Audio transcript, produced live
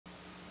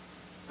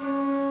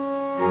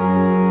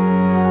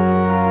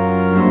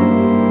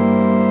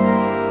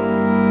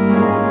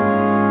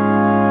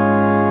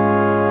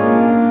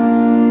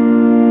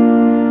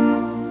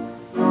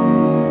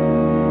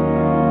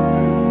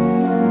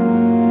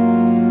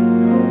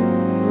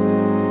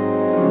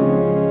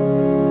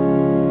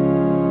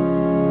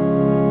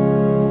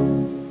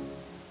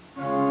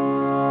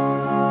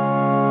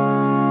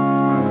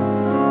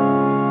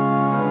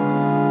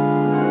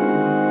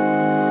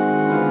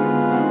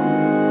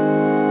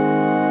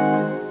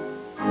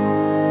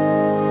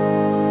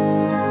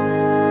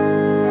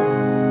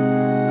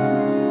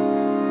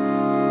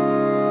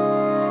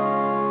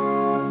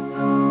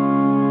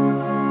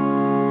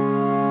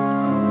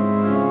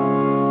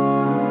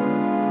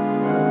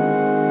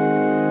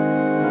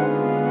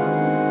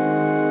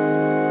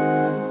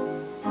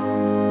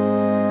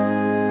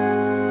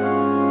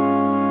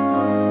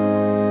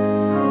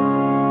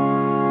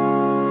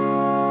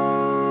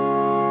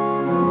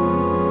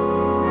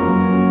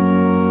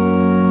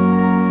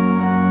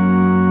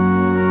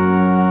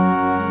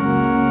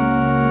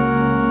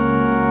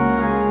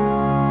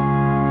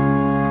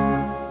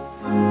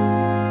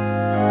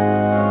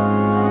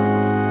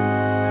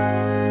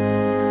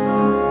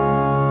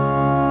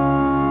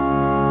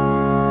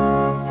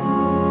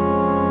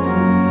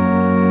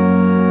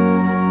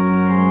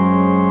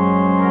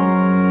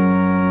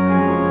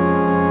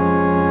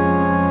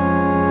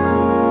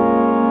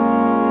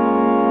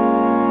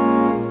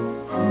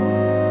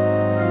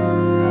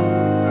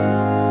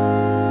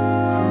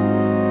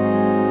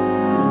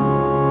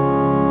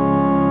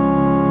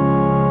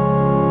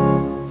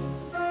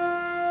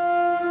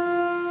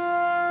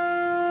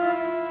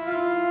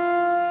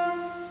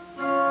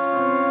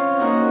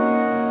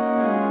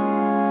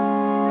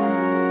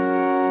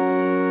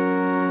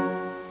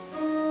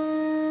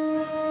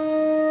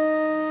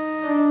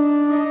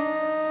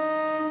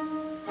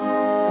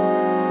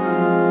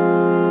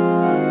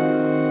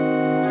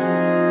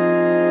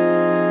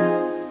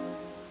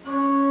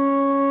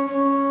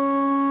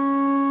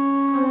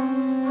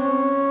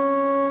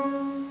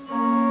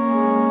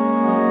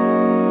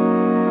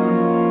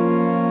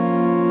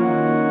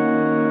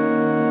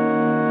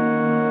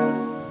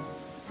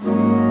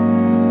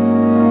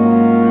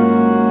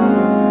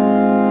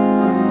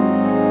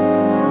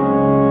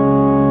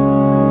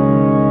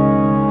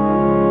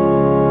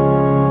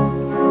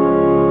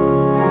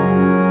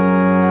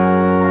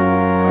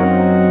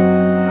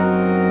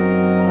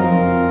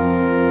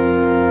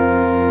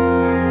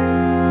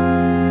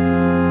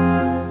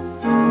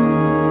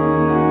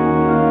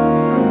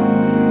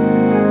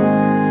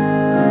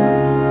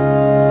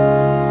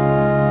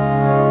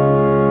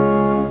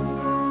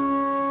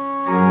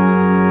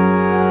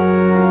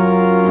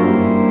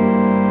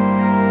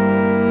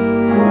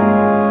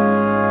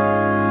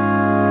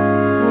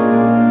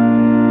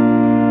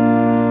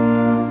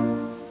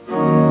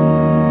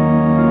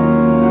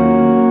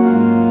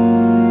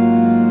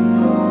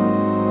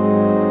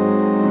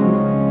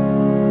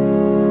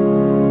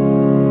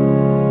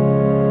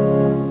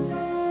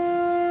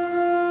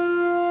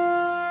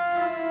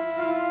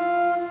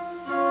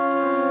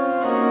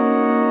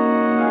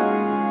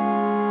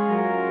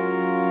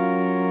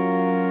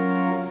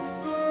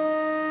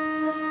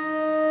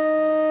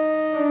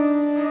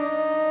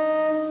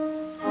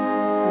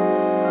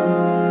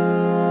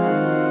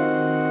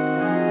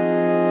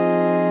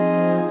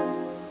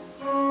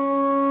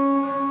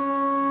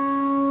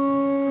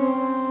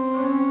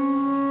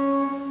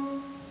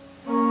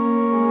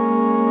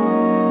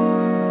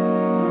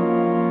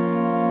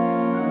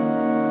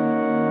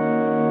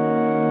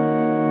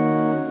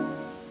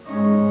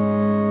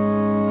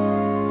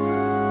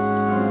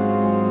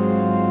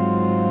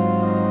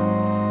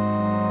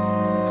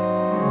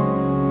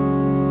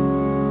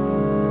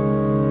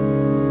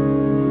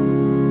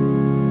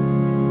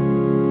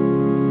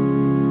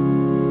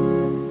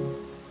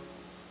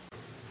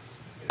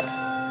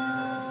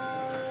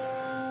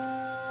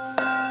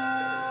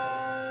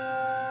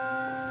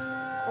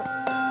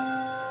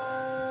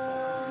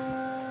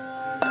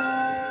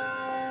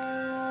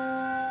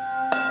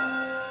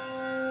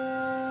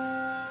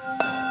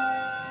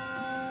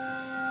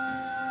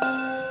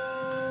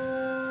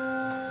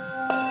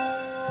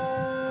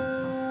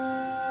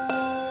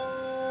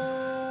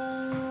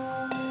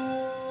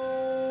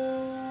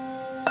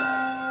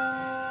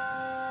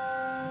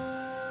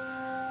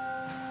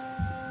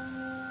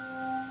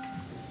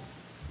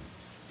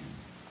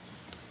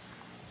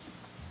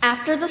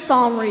After the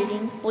psalm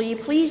reading, will you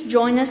please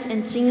join us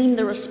in singing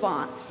the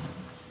response?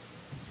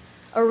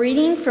 A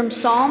reading from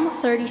Psalm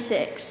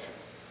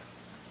 36.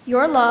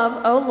 Your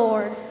love, O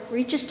Lord,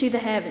 reaches to the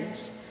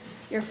heavens,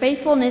 your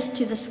faithfulness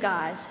to the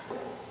skies.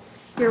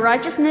 Your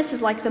righteousness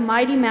is like the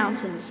mighty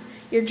mountains,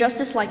 your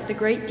justice like the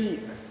great deep.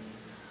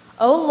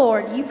 O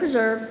Lord, you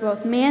preserve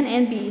both man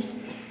and beast.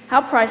 How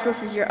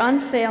priceless is your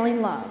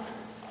unfailing love.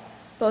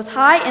 Both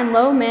high and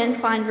low men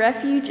find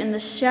refuge in the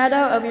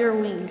shadow of your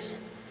wings.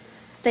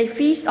 They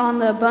feast on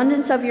the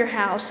abundance of your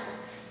house.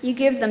 You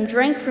give them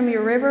drink from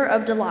your river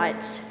of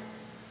delights.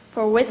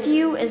 For with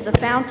you is the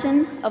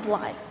fountain of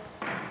life.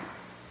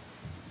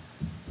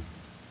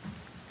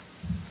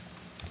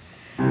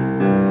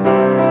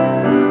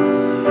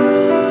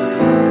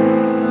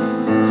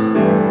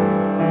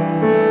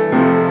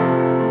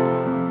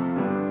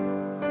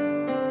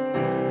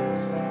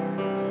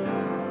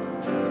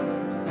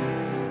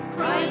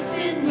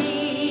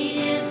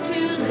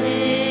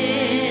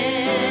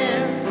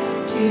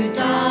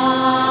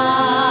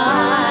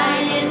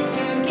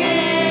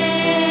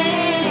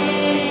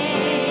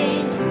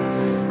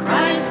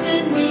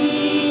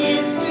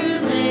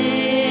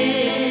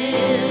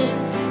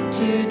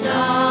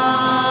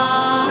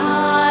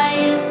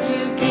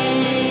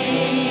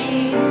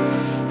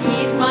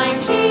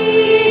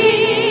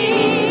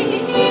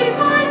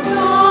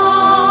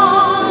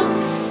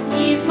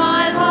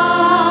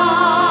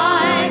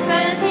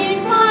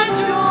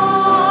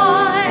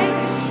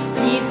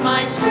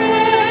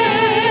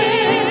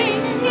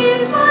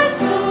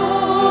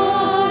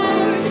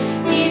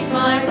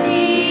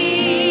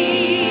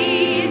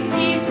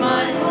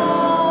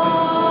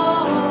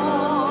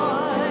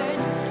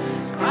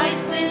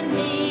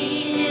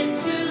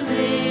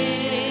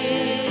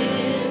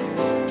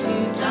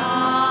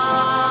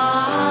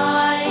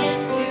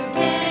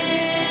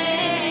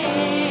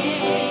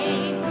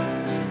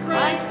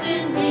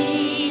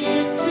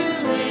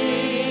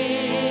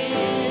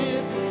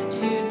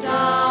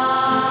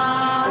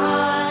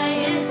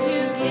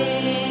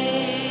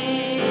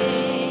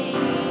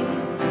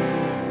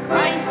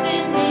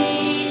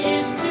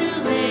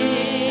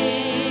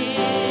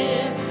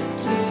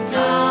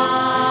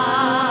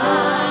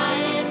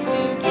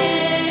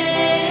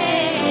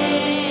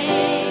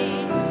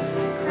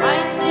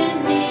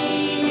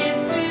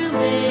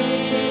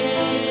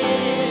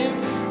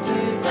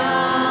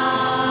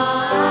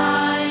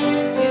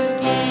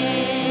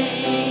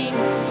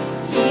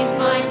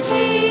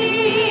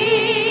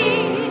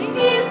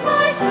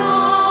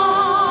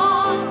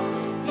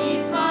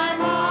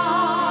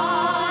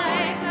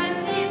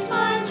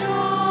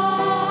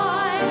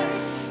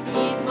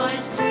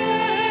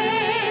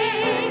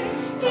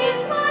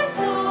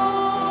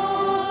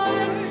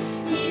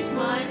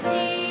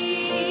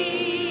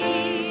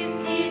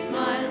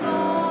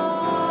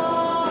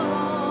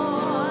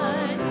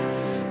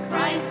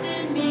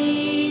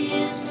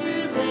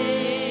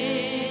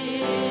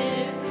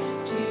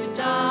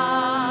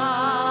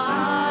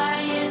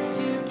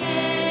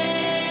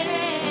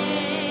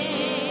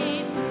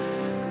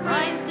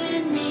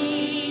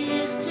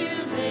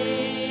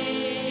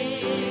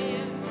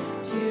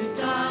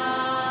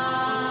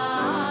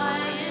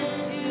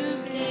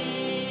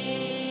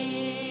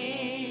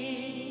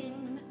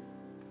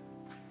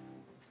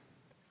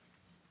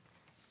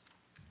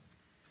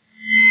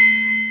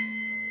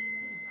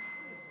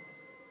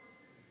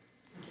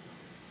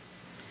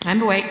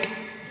 I'm awake.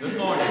 Good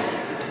morning.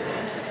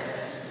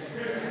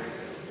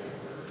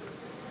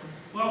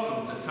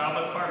 Welcome to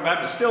Talbot Park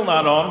Baptist. Still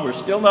not on. We're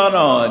still not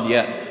on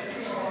yet.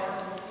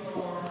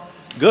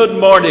 Good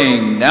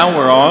morning. Now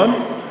we're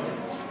on.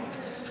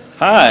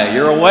 Hi,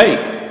 you're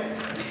awake.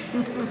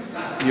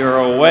 You're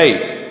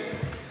awake.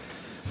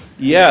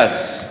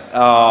 Yes,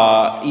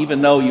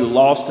 even though you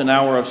lost an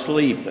hour of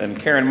sleep, and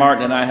Karen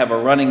Martin and I have a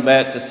running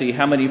bet to see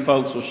how many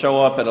folks will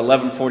show up at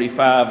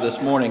 11:45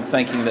 this morning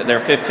thinking that they're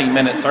 15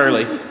 minutes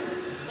early.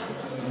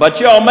 But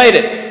y'all made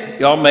it.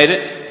 Y'all made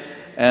it.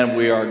 And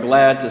we are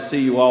glad to see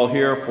you all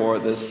here for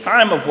this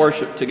time of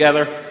worship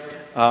together.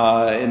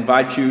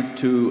 Invite you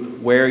to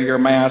wear your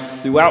mask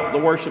throughout the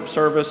worship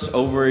service,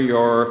 over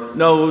your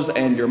nose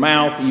and your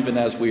mouth, even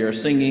as we are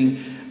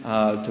singing,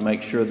 to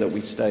make sure that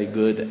we stay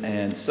good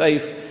and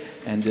safe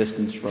and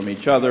distance from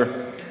each other.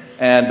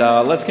 And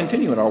let's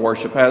continue in our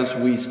worship as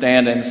we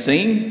stand and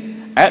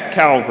sing At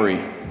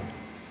Calvary.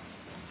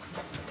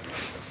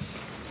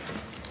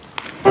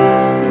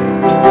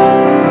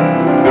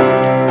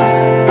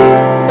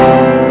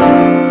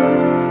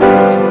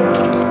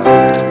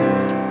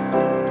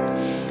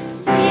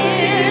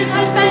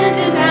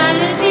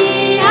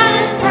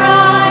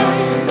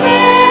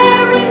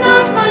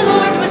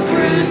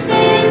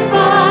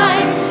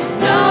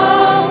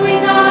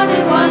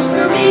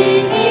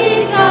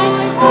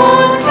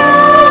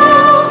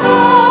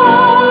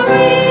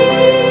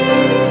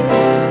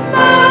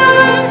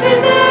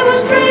 Mercy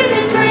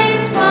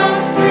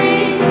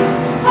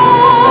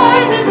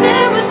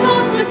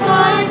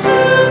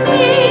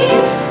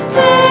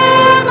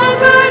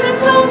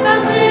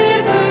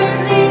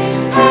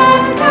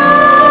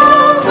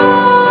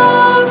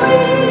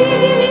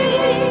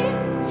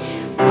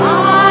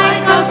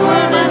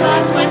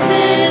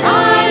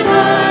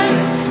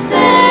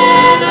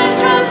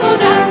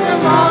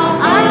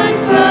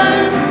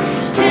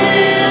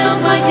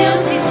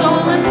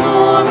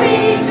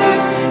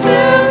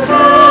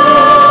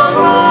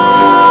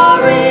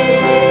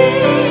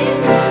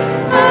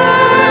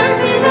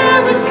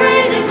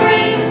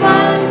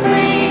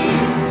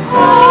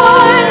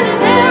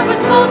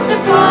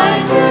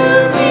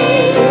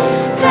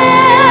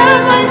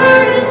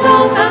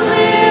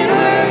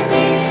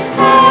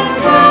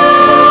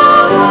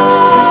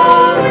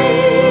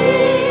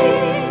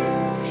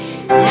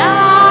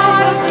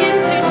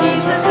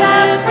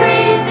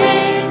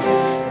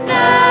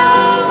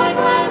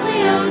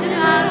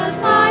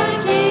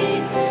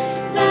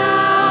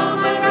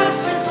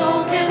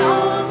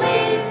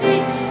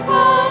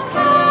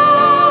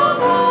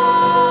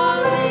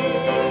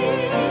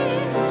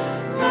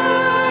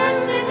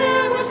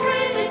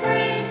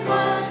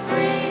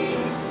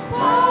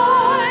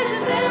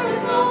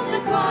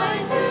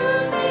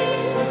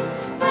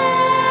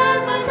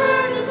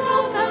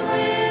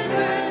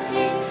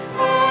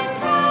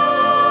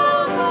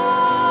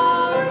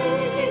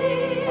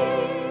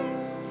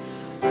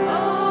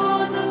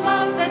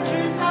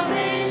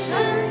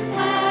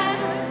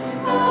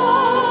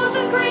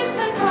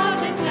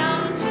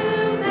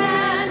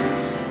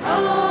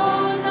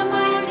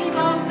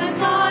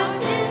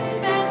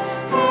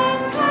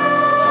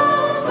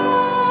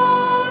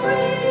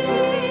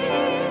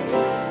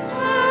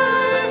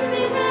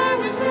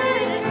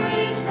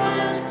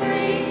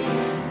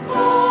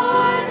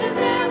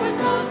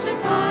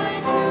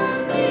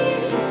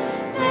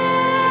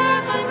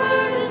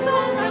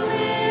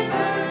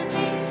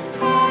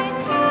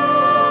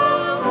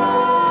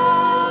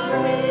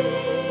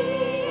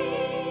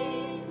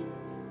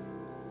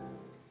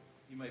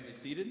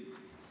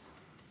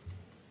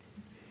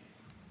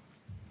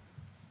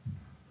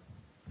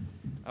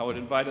I would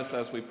invite us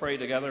as we pray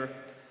together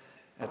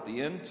at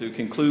the end to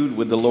conclude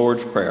with the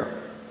Lord's Prayer.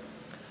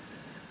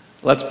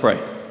 Let's pray.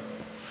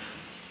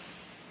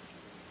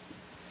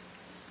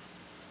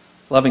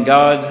 Loving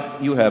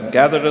God, you have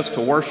gathered us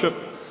to worship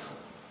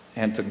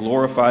and to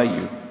glorify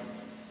you.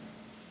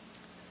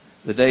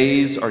 The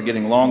days are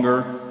getting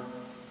longer,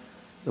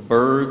 the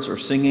birds are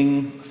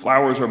singing,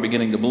 flowers are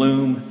beginning to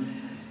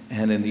bloom,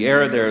 and in the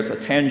air there is a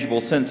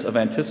tangible sense of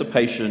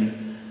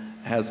anticipation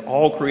as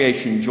all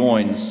creation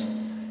joins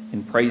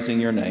in praising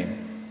your name.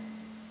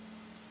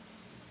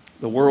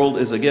 The world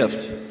is a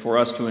gift for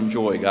us to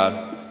enjoy,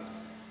 God.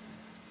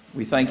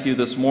 We thank you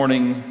this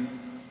morning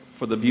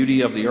for the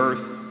beauty of the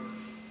earth,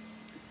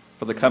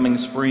 for the coming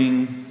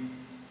spring,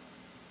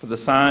 for the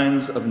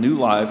signs of new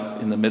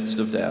life in the midst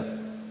of death.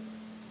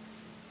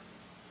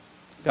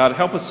 God,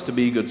 help us to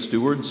be good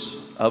stewards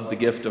of the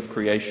gift of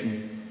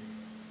creation.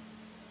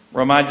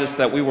 Remind us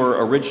that we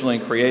were originally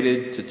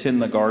created to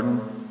tend the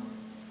garden.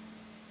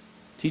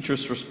 Teach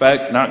us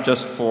respect not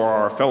just for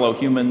our fellow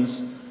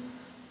humans,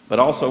 but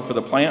also for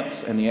the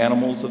plants and the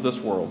animals of this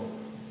world.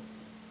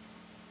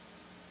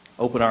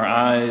 Open our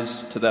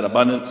eyes to that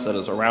abundance that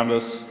is around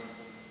us.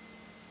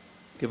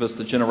 Give us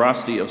the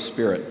generosity of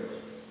spirit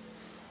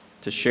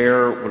to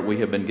share what we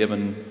have been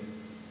given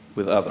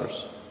with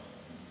others.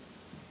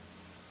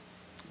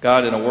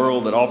 God, in a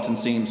world that often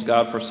seems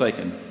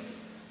God-forsaken,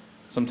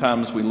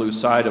 sometimes we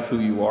lose sight of who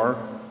you are.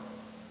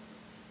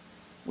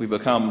 We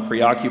become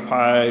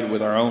preoccupied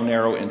with our own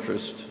narrow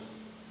interest,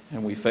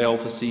 and we fail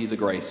to see the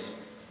grace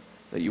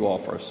that you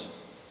offer us.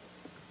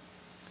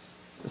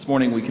 This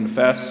morning we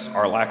confess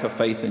our lack of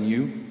faith in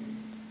you,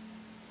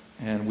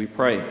 and we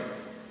pray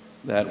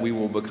that we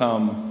will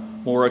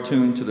become more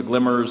attuned to the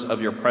glimmers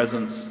of your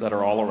presence that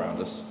are all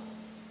around us.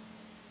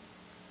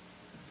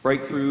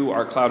 Break through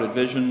our clouded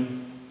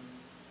vision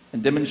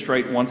and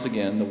demonstrate once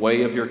again the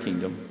way of your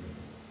kingdom,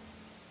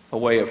 a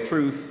way of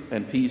truth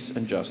and peace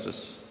and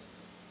justice.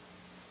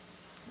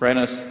 Grant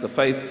us the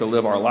faith to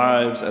live our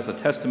lives as a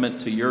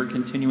testament to your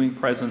continuing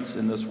presence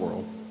in this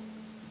world.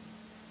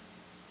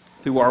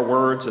 Through our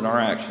words and our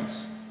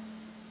actions,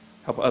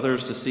 help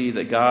others to see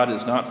that God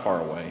is not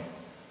far away,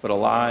 but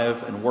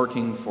alive and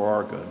working for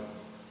our good.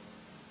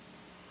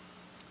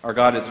 Our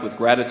God, it's with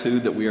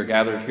gratitude that we are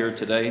gathered here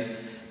today,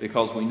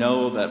 because we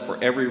know that for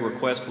every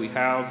request we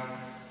have,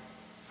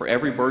 for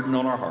every burden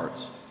on our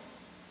hearts,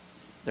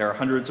 there are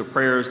hundreds of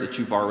prayers that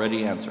you've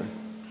already answered.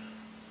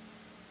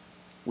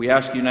 We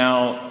ask you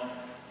now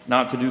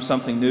not to do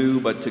something new,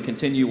 but to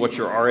continue what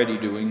you're already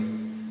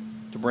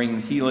doing, to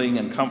bring healing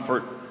and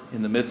comfort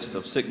in the midst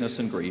of sickness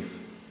and grief.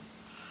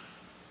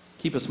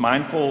 Keep us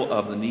mindful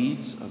of the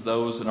needs of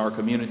those in our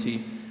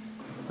community,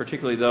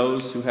 particularly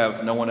those who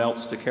have no one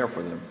else to care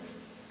for them.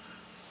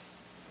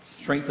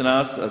 Strengthen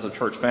us as a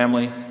church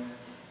family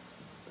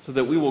so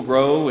that we will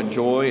grow in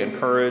joy and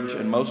courage,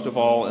 and most of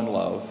all in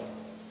love.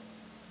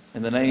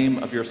 In the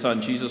name of your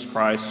Son, Jesus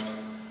Christ,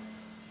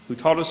 who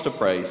taught us to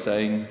pray,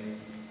 saying,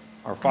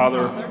 Our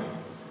Father,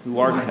 who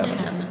art in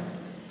heaven,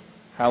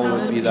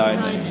 hallowed be thy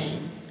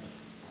name.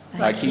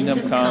 Thy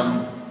kingdom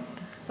come,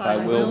 thy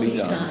will be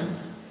done,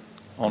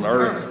 on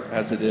earth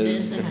as it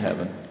is in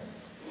heaven.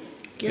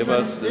 Give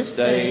us this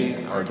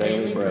day our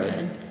daily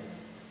bread,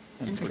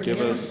 and forgive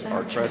us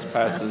our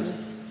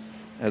trespasses,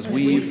 as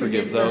we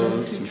forgive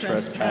those who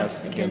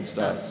trespass against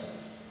us.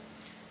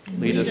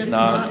 Lead us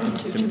not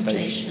into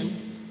temptation,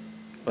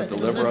 but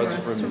deliver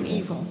us from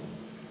evil.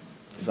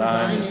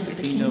 Thine is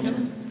the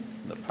kingdom,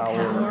 the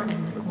power,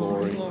 and the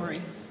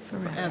glory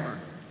forever.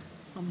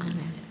 Amen.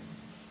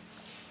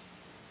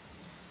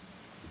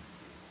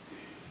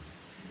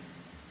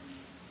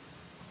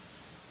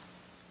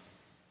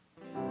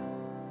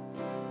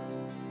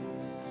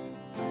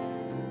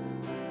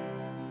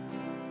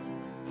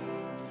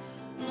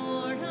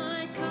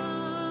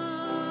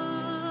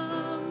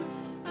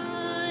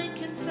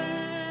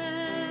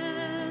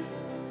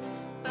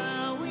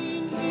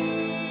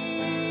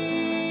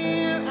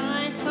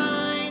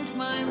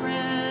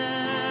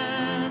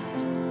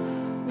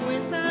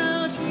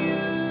 Without you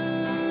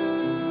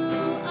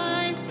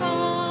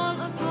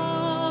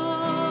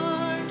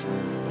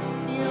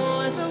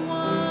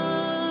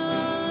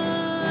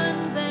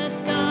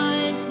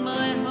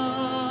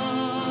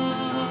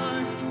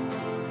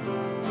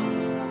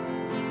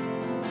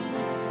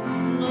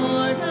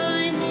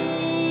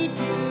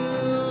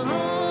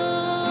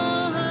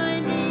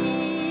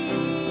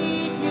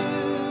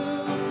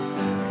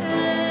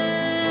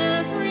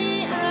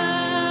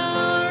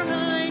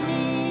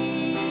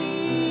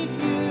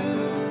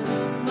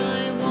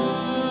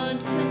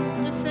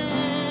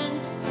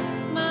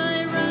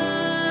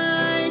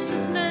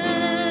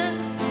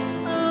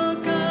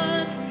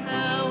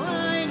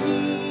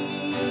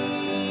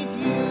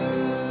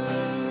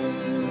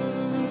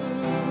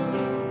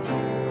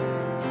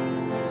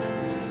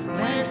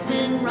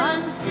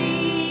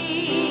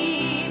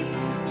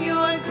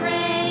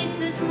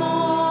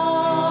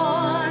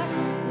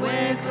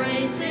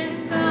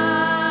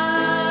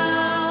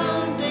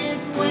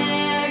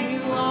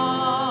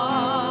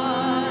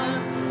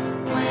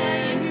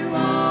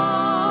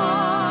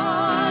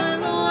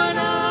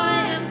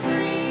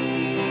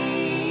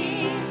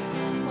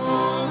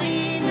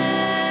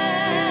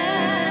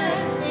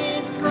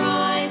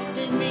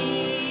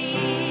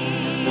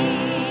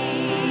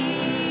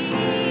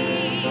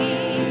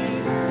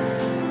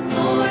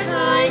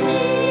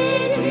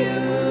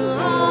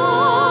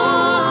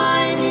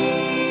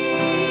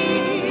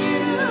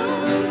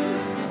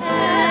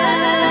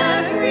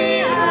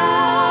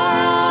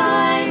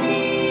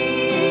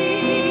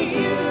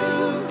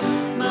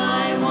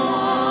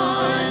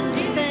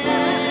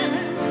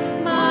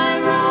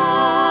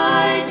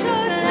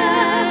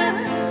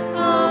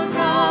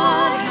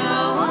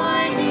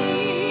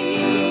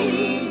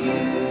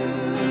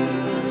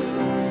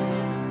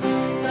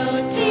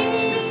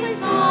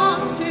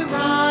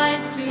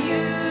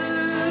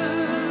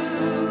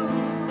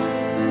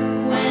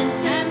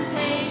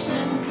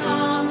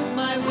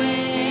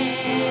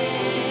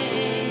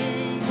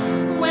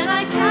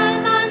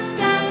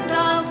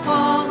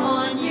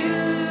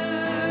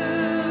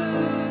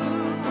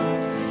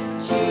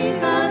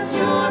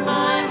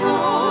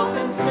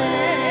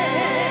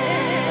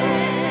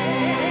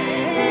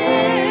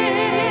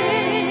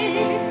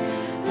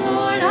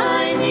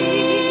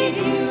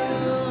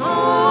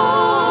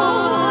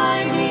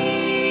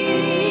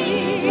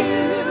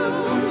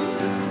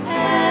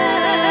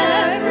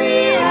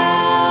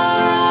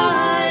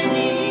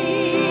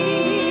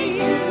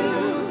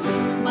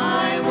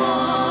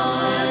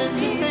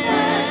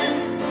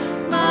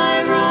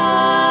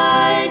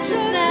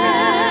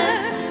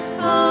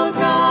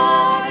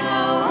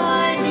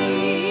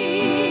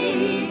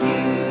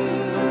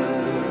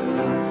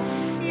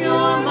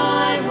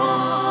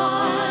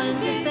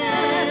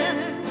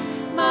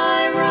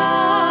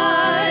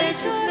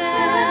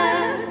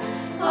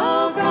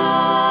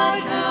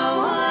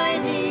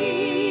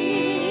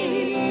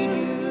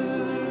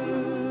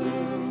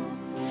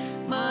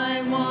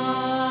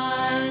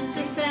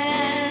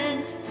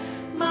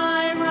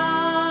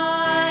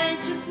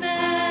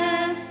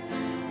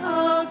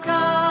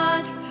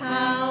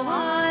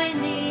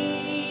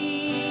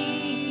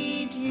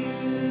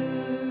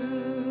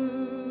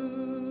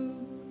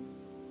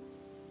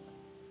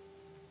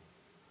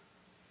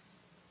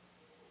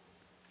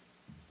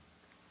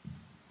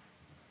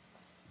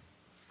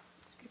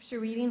A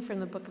reading from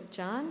the book of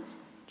John,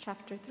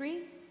 chapter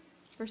 3,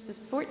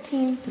 verses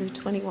 14 through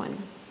 21.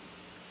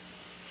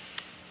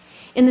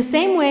 In the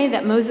same way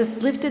that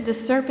Moses lifted the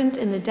serpent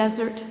in the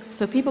desert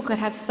so people could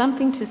have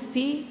something to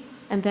see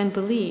and then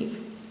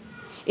believe,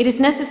 it is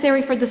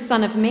necessary for the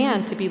Son of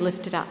Man to be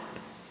lifted up,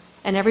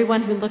 and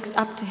everyone who looks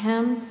up to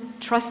him,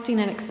 trusting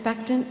and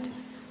expectant,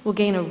 will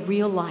gain a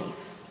real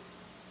life,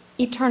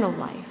 eternal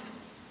life.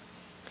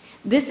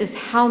 This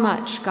is how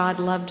much God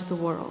loved the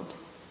world.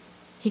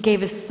 He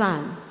gave his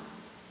Son,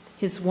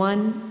 his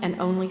one and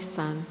only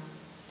Son.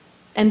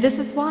 And this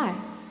is why,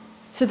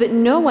 so that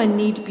no one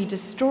need be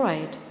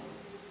destroyed.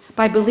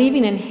 By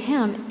believing in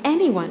him,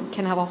 anyone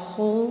can have a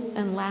whole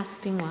and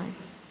lasting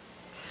life.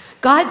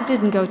 God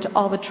didn't go to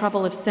all the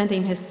trouble of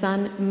sending his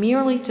Son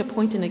merely to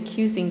point an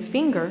accusing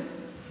finger,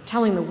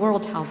 telling the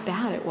world how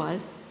bad it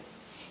was.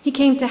 He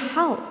came to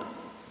help,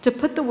 to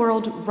put the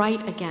world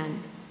right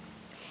again.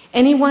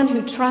 Anyone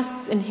who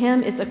trusts in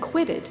him is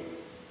acquitted.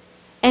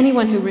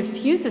 Anyone who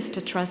refuses to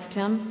trust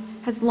him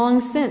has long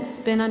since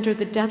been under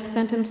the death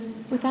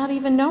sentence without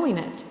even knowing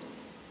it.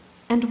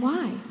 And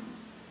why?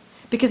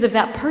 Because of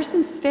that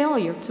person's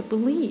failure to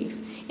believe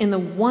in the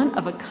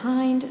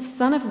one-of-a-kind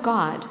Son of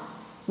God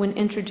when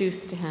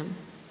introduced to him.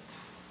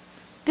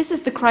 This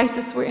is the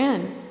crisis we're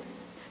in.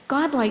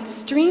 God light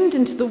streamed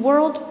into the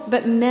world,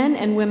 but men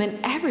and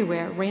women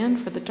everywhere ran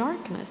for the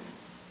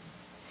darkness.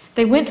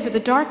 They went for the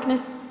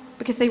darkness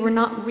because they were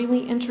not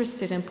really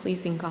interested in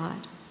pleasing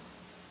God.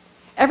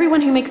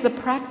 Everyone who makes a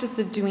practice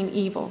of doing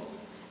evil,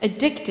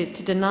 addicted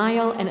to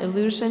denial and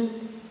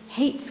illusion,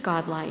 hates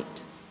God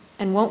light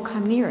and won't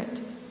come near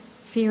it,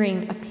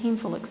 fearing a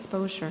painful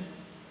exposure.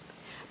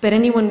 But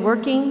anyone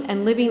working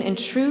and living in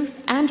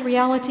truth and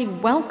reality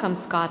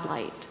welcomes God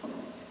light,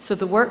 so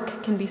the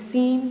work can be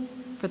seen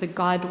for the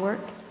God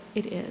work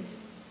it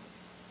is.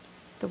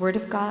 The word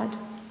of God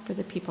for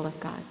the people of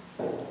God.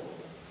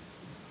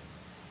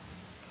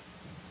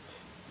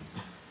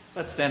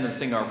 Let's stand and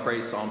sing our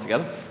praise song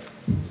together.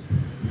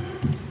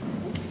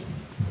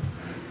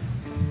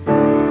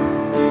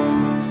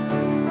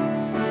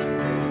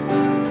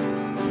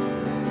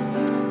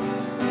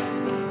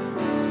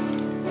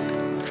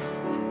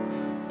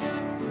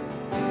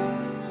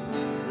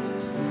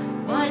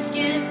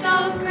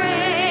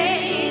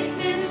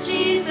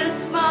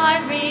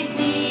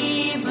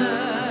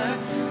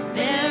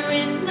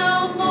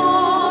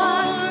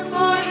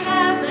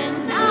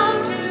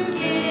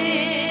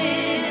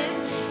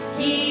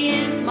 He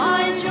is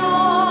my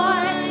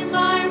joy.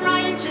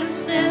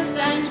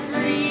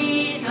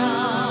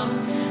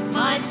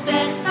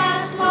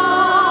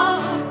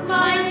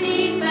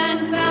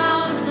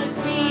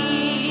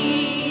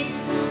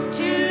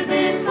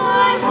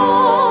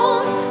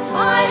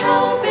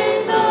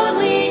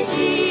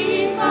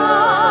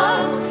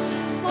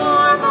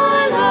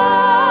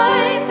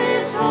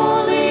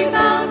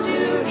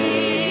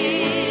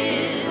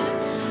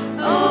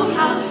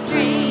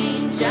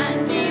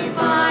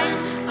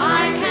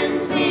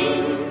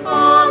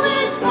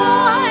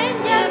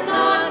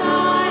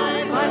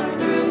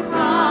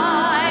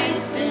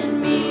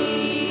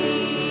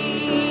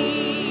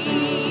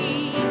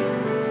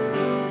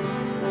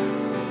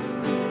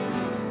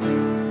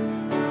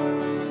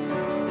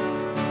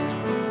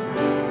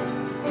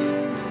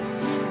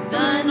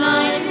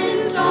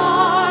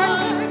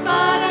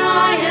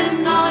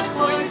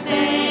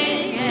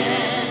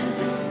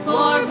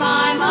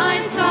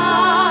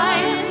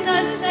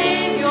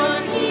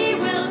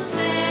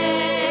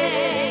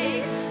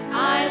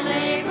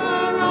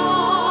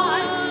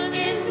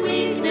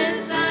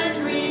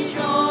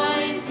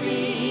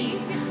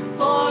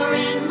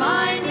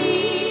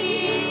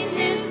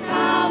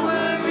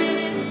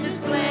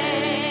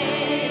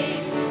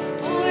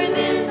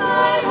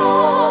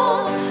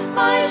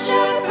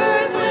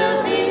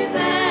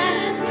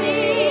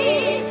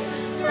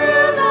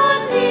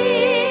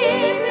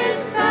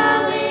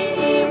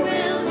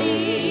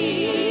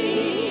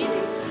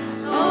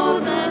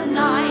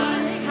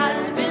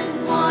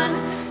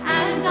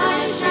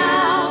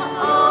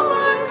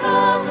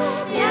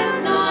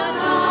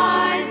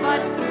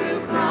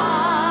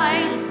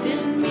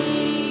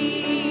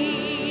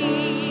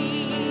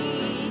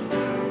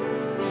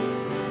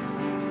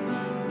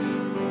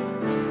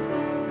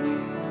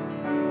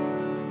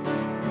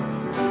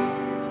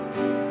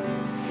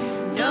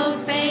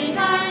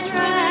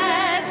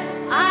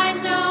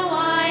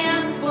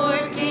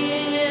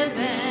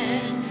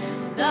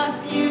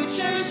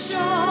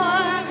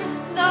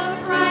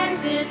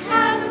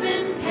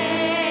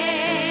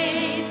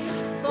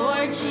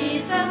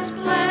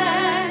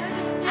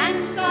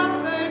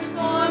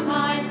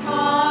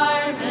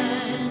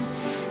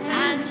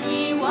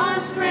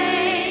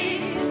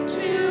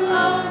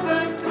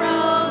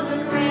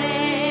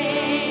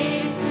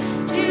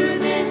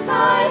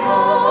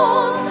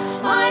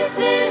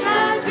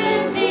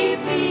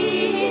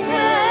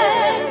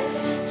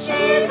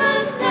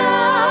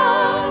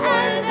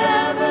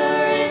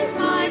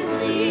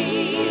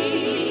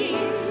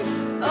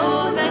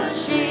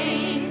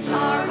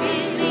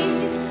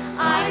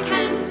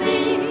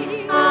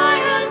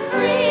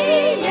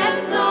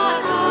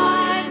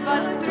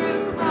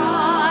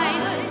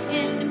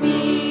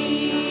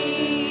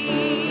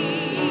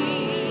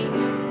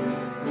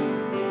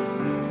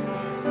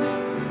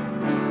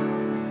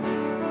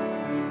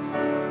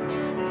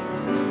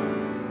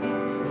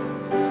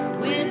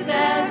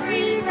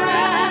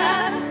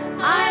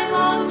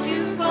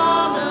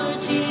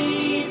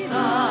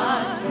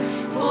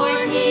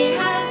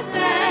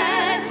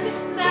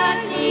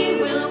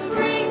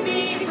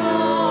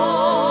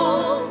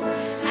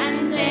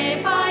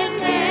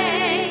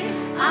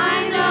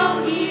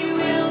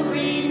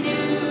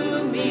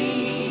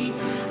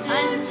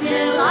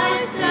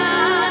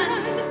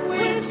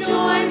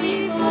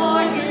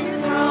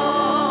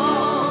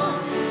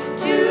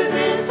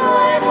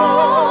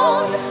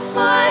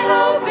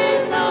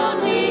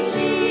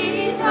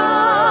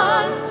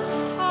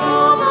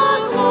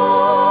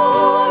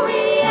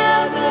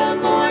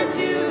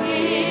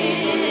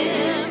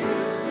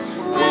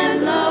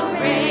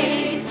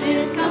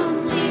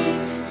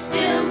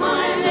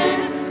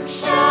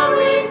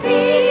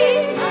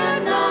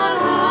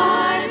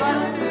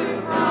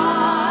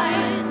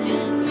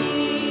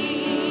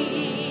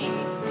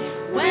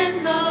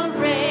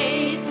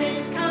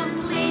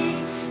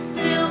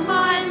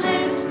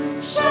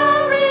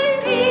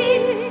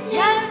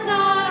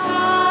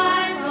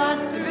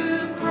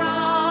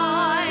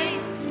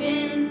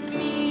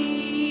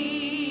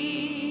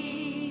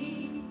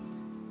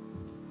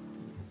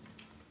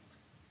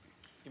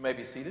 may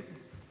be seated.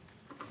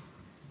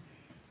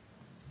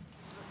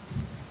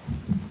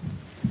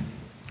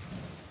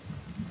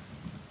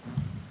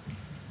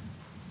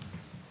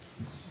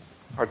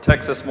 Our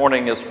text this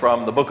morning is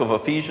from the book of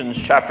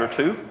Ephesians, chapter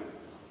 2,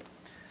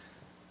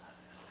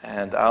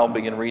 and I'll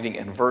begin reading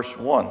in verse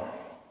 1.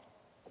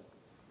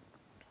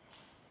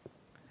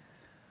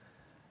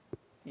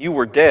 You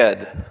were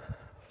dead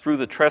through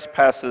the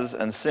trespasses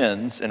and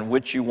sins in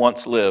which you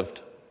once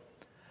lived,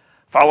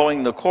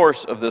 following the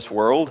course of this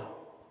world,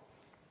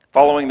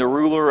 following the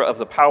ruler of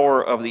the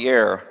power of the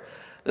air,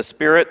 the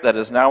spirit that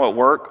is now at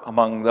work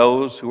among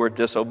those who are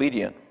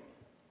disobedient.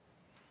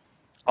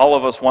 All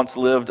of us once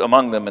lived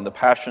among them in the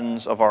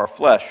passions of our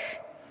flesh,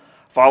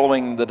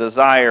 following the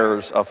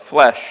desires of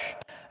flesh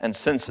and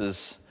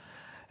senses,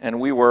 and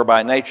we were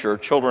by nature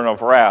children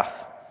of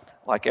wrath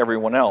like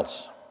everyone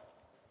else.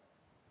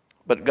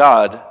 But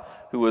God,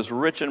 who is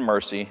rich in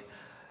mercy,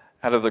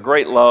 out of the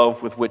great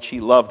love with which he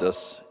loved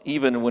us,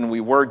 even when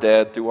we were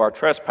dead through our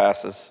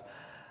trespasses,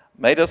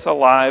 made us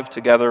alive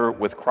together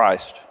with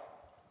Christ.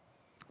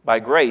 By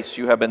grace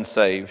you have been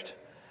saved,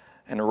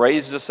 and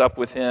raised us up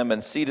with him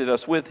and seated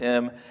us with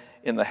him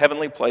in the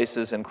heavenly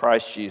places in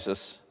Christ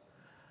Jesus,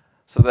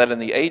 so that in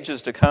the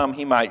ages to come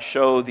he might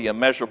show the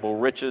immeasurable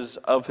riches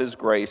of his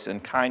grace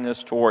and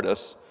kindness toward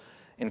us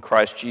in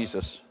Christ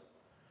Jesus.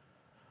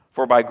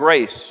 For by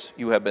grace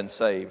you have been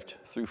saved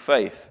through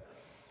faith,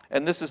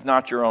 and this is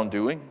not your own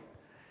doing.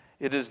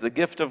 It is the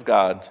gift of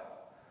God,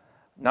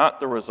 not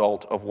the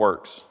result of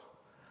works,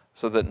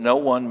 so that no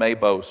one may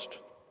boast.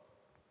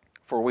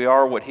 For we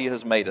are what he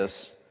has made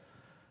us,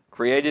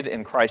 created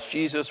in Christ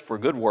Jesus for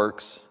good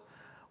works,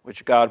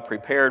 which God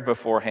prepared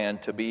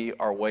beforehand to be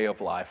our way of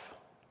life.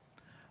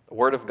 The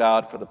word of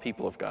God for the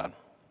people of God.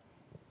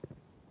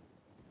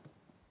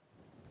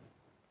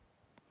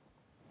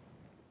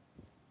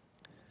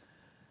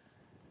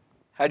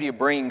 How do you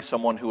bring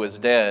someone who is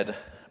dead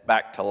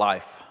back to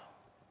life?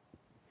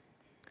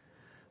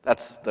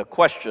 That's the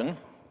question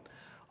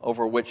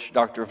over which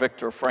Dr.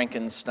 Victor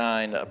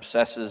Frankenstein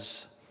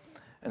obsesses,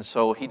 and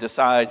so he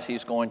decides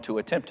he's going to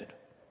attempt it.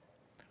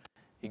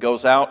 He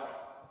goes out,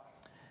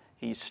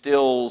 he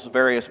steals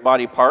various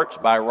body parts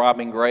by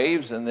robbing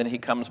graves, and then he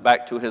comes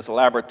back to his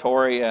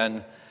laboratory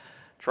and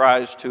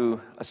tries to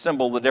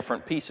assemble the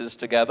different pieces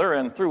together,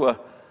 and through a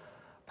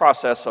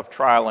process of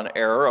trial and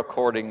error,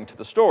 according to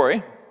the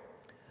story,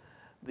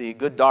 the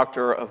good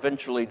doctor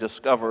eventually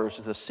discovers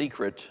the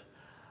secret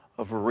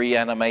of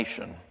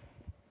reanimation.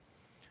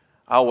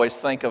 I always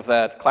think of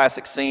that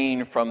classic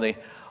scene from the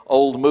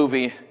old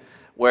movie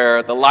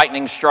where the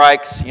lightning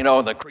strikes,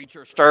 the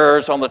creature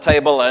stirs on the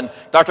table, and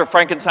Dr.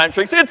 Frankenstein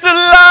shrieks, "It's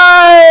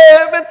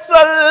alive! It's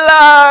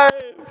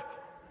alive!"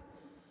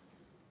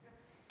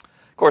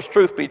 Of course,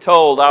 truth be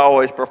told, I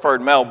always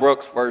preferred Mel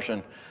Brooks'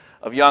 version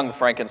of Young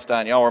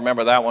Frankenstein. Y'all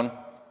remember that one?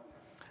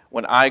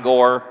 When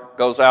Igor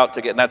goes out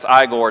to get, and that's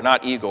Igor,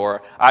 not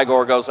Igor.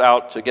 Igor goes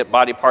out to get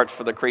body parts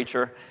for the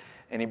creature,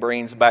 and he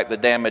brings back the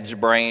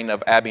damaged brain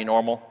of Abby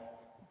Normal.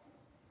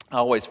 I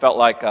always felt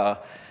like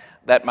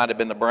that might have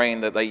been the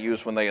brain that they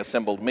used when they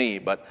assembled me.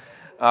 But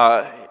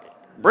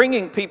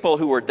bringing people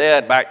who were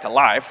dead back to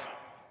life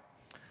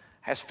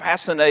has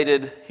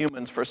fascinated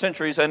humans for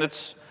centuries, and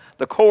it's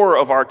the core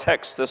of our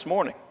text this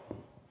morning.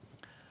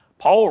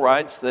 Paul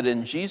writes that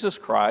in Jesus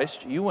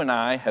Christ, you and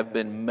I have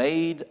been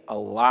made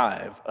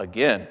alive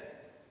again,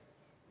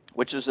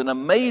 which is an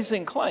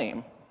amazing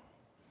claim.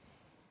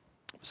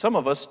 Some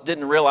of us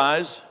didn't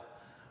realize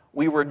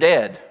we were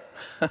dead.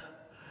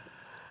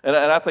 And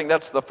I think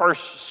that's the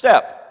first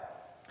step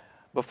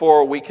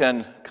before we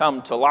can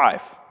come to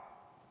life.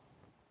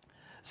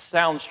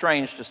 Sounds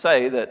strange to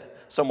say that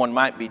someone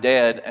might be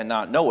dead and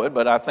not know it,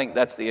 but I think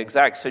that's the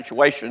exact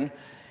situation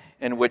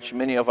in which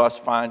many of us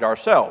find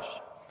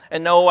ourselves.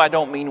 And no, I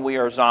don't mean we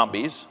are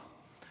zombies,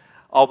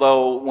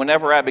 although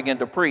whenever I begin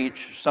to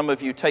preach, some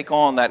of you take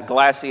on that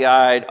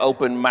glassy-eyed,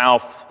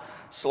 open-mouth,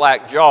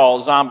 slack-jaw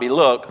zombie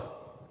look.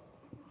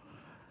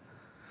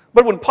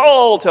 But when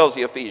Paul tells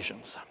the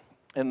Ephesians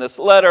in this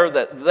letter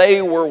that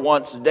they were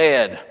once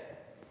dead,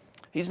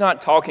 he's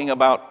not talking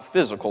about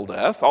physical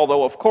death,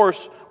 although, of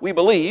course, we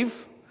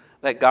believe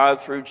that God,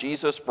 through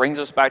Jesus, brings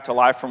us back to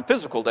life from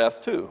physical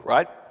death too,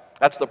 right?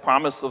 That's the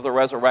promise of the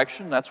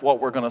resurrection. That's what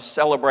we're going to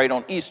celebrate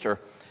on Easter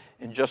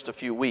in just a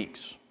few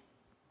weeks.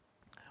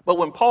 But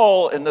when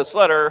Paul, in this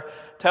letter,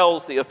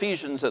 tells the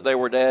Ephesians that they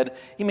were dead,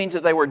 he means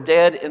that they were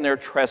dead in their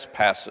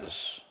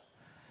trespasses.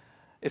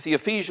 If the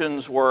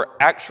Ephesians were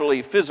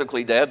actually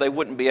physically dead, they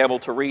wouldn't be able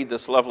to read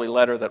this lovely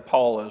letter that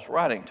Paul is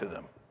writing to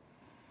them.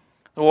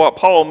 What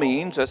Paul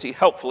means, as he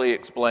helpfully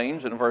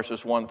explains in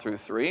verses 1 through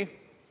 3,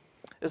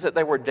 is that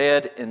they were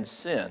dead in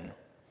sin.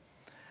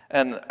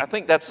 And I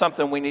think that's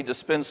something we need to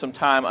spend some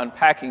time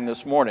unpacking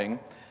this morning,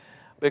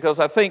 because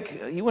I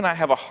think you and I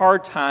have a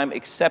hard time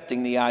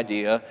accepting the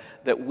idea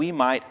that we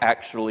might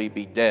actually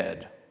be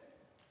dead.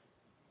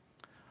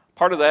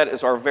 Part of that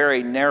is our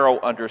very narrow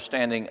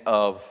understanding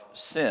of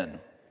sin.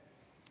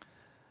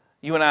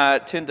 You and I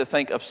tend to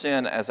think of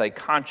sin as a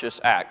conscious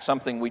act,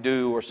 something we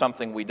do or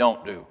something we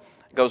don't do.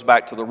 It goes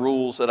back to the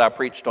rules that I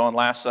preached on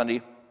last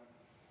Sunday.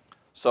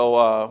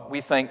 So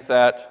we think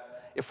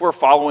that if we're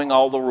following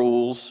all the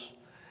rules,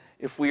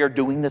 if we are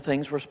doing the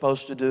things we're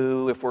supposed to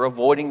do, if we're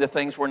avoiding the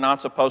things we're not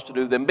supposed to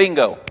do, then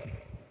bingo,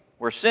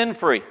 we're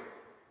sin-free.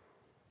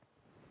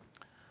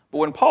 But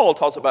when Paul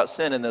talks about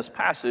sin in this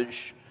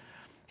passage,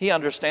 he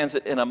understands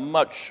it in a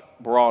much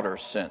broader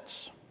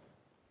sense.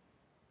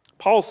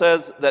 Paul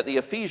says that the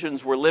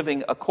Ephesians were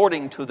living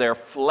according to their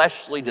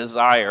fleshly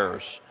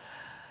desires.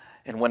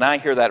 And when I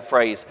hear that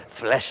phrase,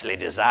 fleshly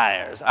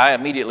desires, I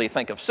immediately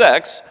think of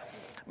sex.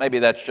 Maybe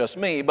that's just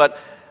me, but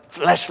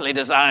fleshly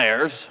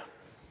desires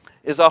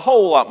is a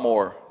whole lot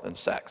more than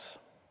sex.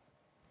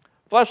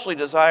 Fleshly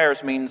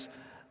desires means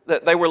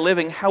that they were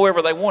living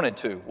however they wanted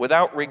to,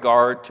 without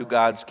regard to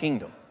God's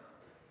kingdom.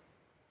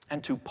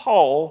 And to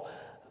Paul,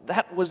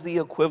 that was the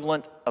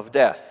equivalent of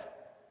death,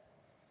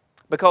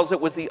 because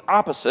it was the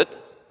opposite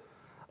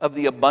of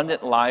the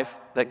abundant life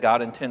that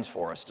God intends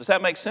for us. Does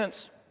that make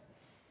sense?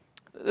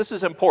 This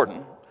is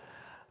important,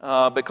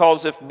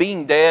 because if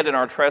being dead in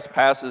our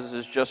trespasses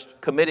is just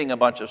committing a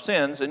bunch of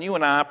sins, then you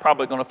and I are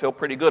probably going to feel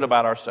pretty good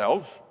about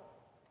ourselves,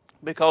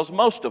 because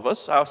most of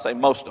us, I'll say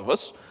most of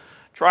us,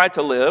 try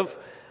to live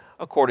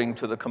according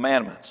to the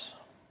commandments.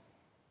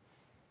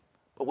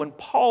 But when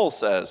Paul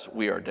says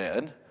we are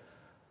dead,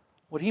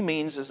 what he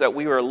means is that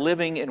we are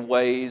living in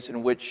ways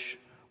in which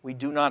we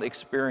do not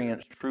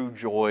experience true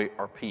joy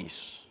or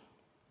peace.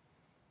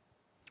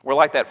 We're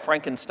like that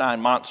Frankenstein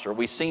monster.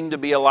 We seem to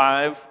be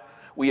alive,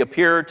 we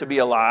appear to be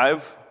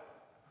alive,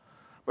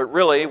 but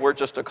really we're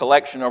just a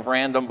collection of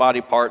random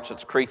body parts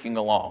that's creaking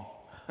along.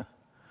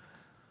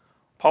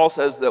 Paul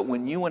says that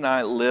when you and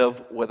I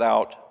live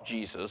without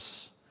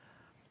Jesus,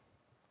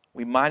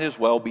 we might as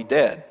well be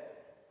dead.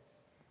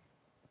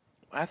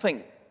 I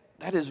think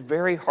that is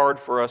very hard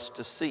for us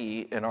to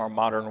see in our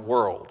modern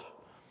world.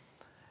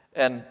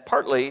 And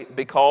partly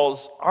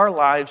because our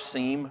lives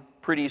seem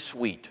pretty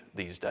sweet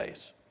these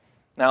days.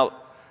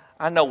 Now,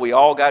 I know we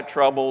all got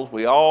troubles,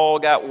 we all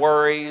got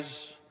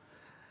worries,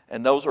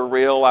 and those are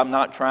real. I'm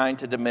not trying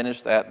to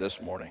diminish that this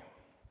morning.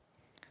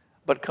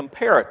 But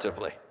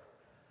comparatively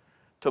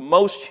to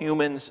most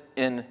humans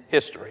in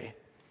history,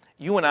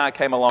 you and I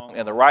came along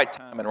in the right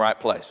time and right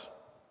place.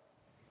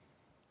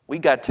 We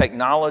got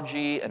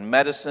technology and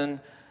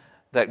medicine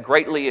that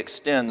greatly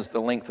extends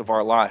the length of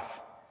our life.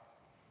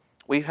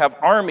 We have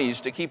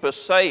armies to keep us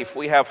safe.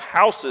 We have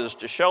houses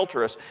to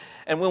shelter us.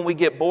 And when we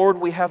get bored,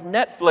 we have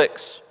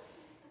Netflix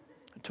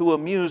to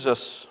amuse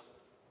us.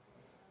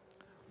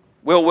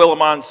 Will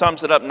Willimon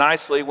sums it up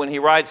nicely when he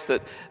writes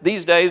that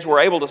these days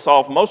we're able to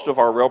solve most of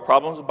our real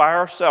problems by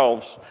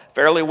ourselves,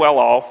 fairly well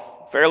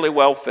off, fairly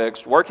well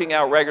fixed, working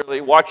out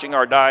regularly, watching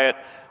our diet.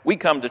 We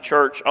come to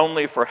church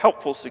only for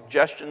helpful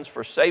suggestions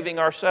for saving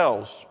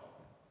ourselves.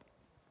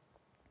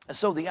 And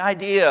so the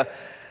idea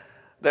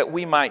that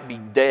we might be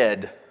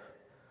dead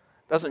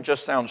doesn't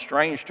just sound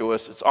strange to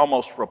us, it's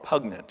almost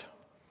repugnant.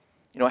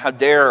 You know, how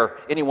dare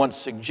anyone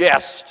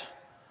suggest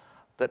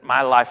that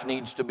my life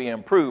needs to be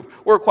improved?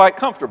 We're quite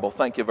comfortable,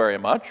 thank you very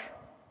much.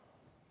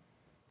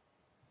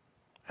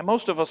 And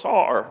most of us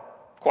are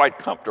quite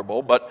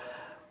comfortable, but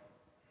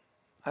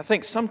I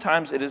think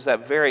sometimes it is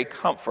that very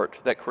comfort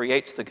that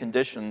creates the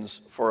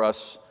conditions for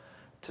us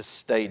to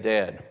stay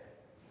dead.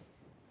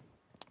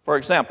 For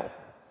example,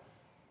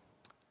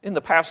 in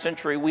the past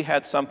century, we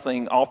had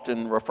something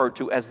often referred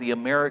to as the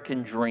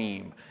American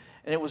dream.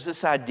 And it was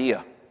this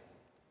idea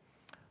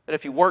that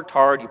if you worked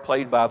hard, you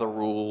played by the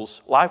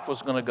rules, life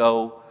was going to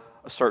go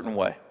a certain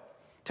way.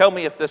 Tell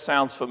me if this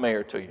sounds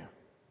familiar to you.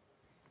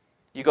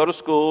 You go to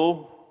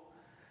school,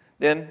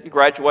 then you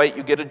graduate,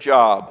 you get a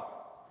job.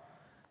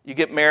 You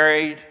get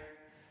married,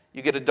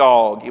 you get a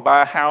dog. You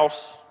buy a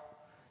house,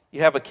 you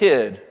have a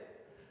kid.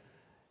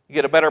 You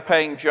get a better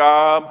paying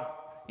job,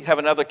 you have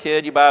another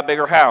kid, you buy a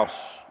bigger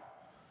house.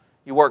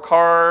 You work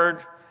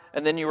hard,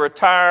 and then you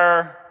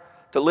retire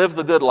to live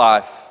the good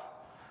life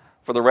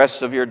for the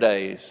rest of your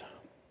days.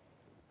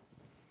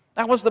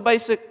 That was the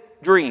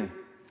basic dream,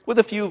 with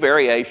a few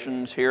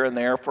variations here and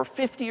there for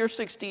 50 or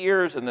 60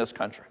 years in this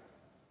country.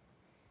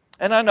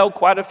 And I know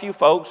quite a few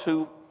folks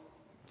who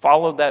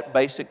followed that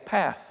basic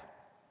path.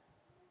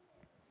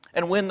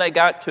 And when they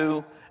got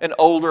to an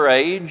older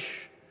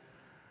age,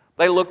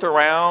 they looked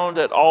around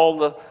at all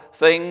the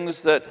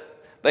things that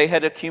they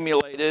had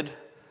accumulated,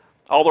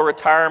 all the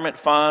retirement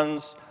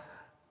funds.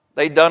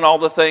 They'd done all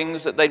the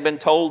things that they'd been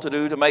told to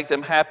do to make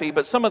them happy.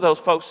 But some of those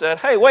folks said,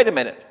 hey, wait a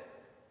minute.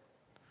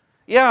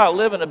 Yeah, I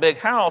live in a big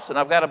house and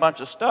I've got a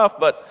bunch of stuff,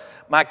 but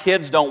my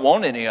kids don't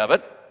want any of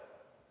it.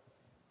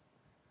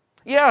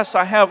 Yes,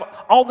 I have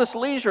all this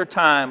leisure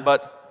time,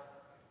 but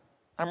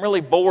I'm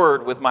really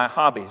bored with my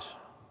hobbies.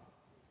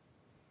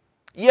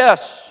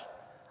 Yes,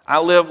 I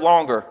live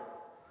longer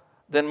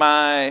than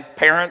my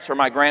parents or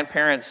my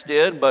grandparents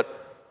did, but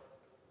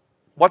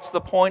what's the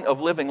point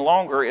of living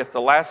longer if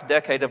the last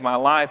decade of my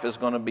life is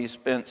going to be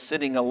spent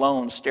sitting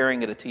alone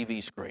staring at a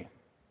TV screen?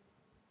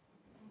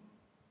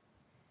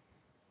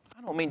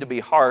 I don't mean to be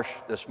harsh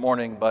this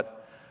morning,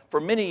 but For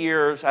many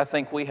years, I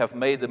think we have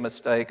made the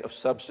mistake of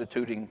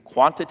substituting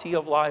quantity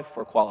of life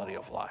for quality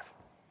of life.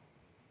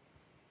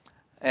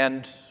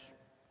 And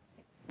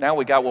now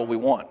we got what we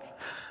want.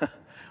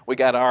 We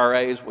got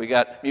IRAs, we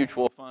got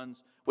mutual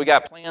funds, we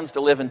got plans to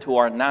live into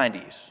our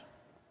 90s.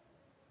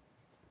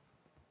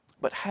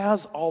 But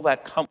has all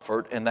that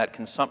comfort and that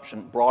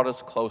consumption brought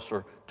us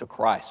closer to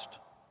Christ?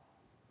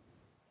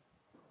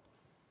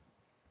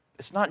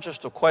 It's not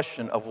just a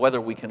question of whether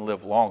we can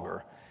live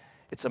longer.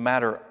 It's a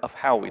matter of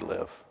how we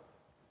live.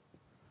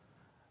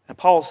 And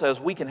Paul says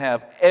we can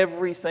have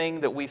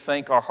everything that we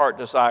think our heart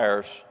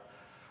desires.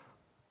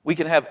 We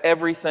can have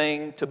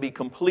everything to be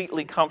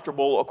completely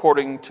comfortable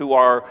according to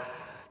our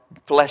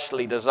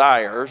fleshly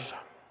desires,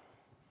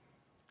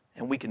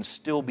 and we can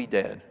still be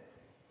dead.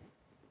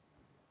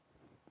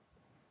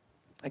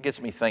 That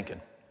gets me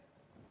thinking.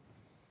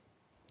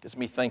 Gets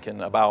me thinking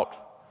about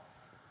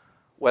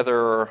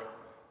whether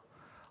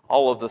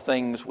all of the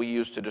things we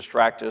use to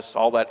distract us,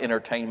 all that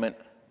entertainment,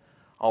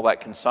 all that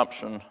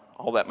consumption,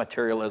 all that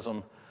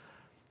materialism,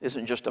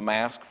 isn't just a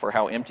mask for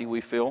how empty we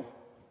feel.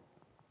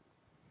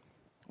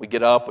 We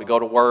get up, we go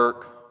to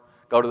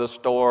work, go to the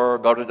store,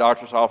 go to the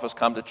doctor's office,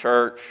 come to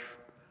church,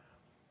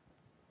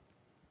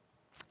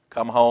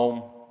 come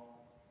home,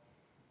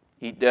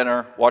 eat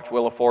dinner, watch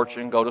Wheel of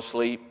Fortune, go to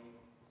sleep.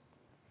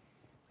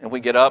 And we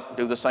get up,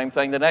 do the same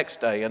thing the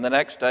next day, and the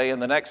next day,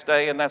 and the next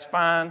day, and that's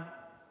fine.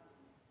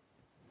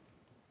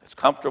 It's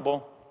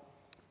comfortable.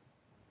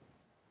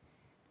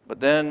 But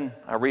then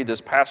I read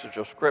this passage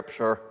of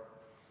Scripture,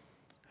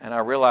 and I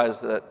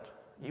realize that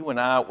you and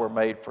I were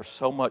made for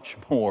so much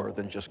more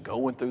than just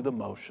going through the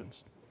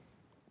motions.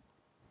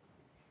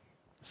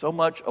 So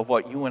much of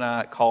what you and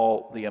I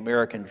call the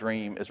American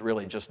dream is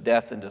really just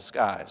death in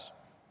disguise.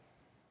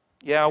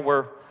 Yeah,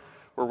 we're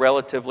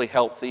relatively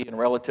healthy and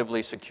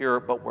relatively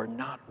secure, but we're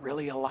not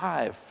really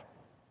alive.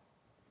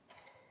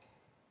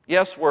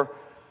 Yes, we're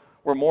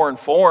more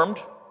informed,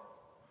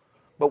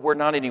 but we're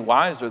not any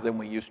wiser than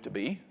we used to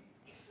be.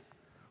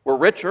 We're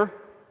richer,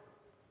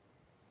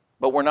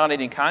 but we're not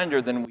any kinder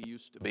than we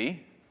used to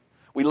be.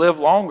 We live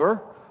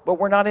longer, but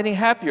we're not any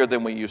happier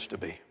than we used to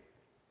be.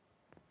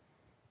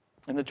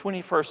 In the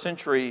 21st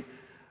century,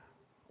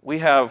 we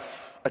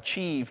have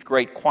achieved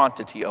great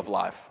quantity of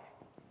life,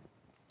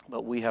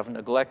 but we have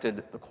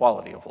neglected the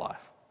quality of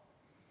life.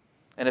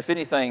 And if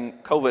anything,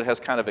 COVID has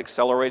kind of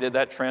accelerated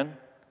that trend,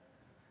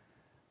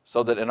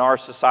 so that in our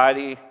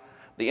society,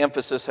 the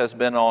emphasis has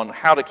been on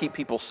how to keep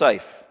people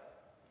safe.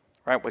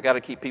 Right? We got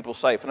to keep people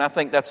safe. And I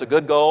think that's a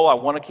good goal. I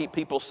want to keep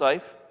people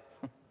safe.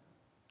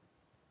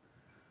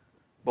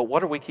 But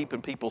what are we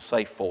keeping people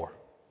safe for?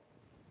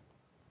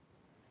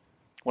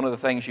 One of the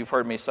things you've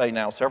heard me say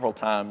now several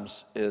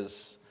times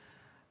is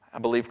I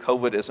believe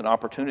COVID is an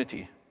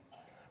opportunity,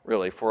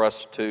 really, for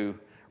us to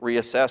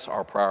reassess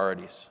our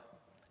priorities.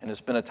 And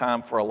it's been a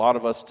time for a lot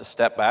of us to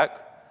step back,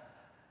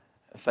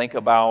 think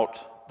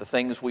about the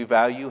things we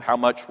value, how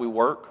much we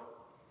work,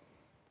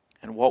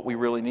 and what we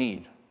really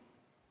need.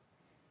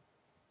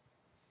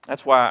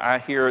 That's why I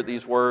hear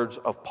these words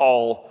of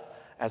Paul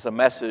as a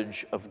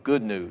message of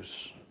good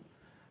news.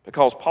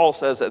 Because Paul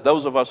says that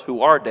those of us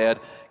who are dead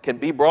can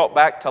be brought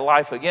back to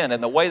life again.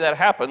 And the way that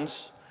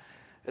happens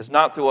is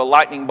not through a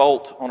lightning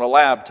bolt on a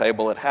lab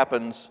table. It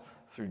happens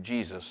through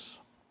Jesus.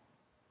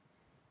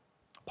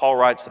 Paul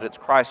writes that it's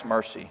Christ's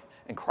mercy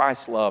and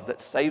Christ's love that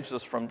saves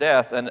us from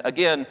death. And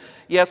again,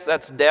 yes,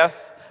 that's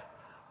death,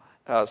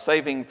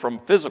 saving from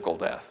physical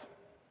death.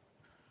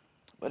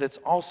 But it's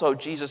also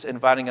Jesus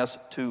inviting us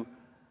to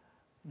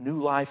new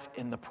life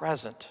in the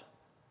present,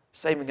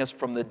 saving us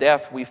from the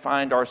death we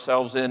find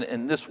ourselves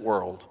in this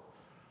world.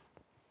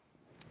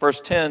 Verse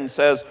 10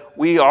 says,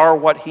 we are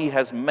what he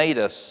has made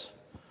us,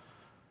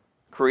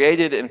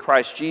 created in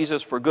Christ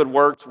Jesus for good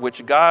works,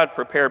 which God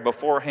prepared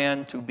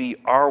beforehand to be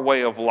our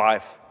way of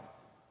life.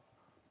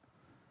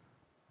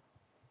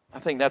 I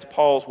think that's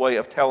Paul's way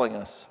of telling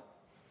us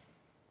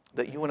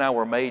that you and I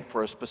were made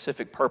for a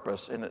specific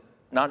purpose, and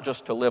not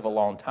just to live a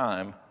long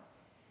time,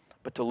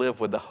 but to live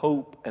with the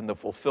hope and the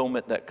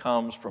fulfillment that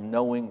comes from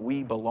knowing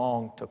we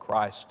belong to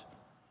Christ.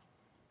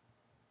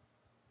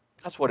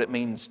 That's what it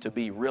means to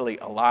be really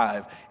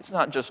alive. It's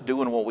not just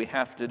doing what we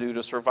have to do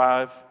to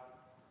survive.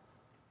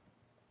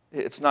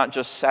 It's not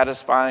just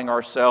satisfying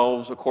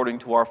ourselves according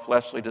to our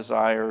fleshly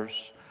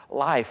desires.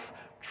 Life,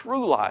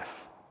 true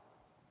life,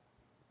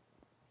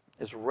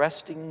 is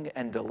resting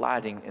and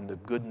delighting in the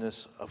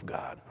goodness of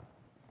God.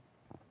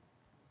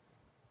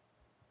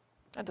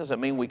 That doesn't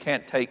mean we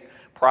can't take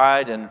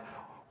pride in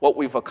what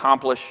we've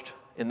accomplished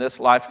in this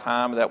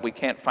lifetime, that we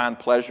can't find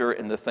pleasure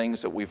in the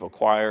things that we've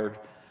acquired.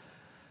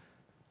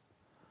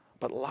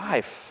 But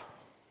life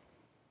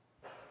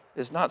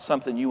is not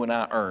something you and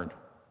I earn.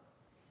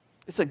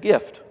 It's a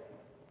gift.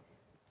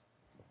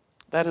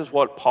 That is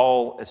what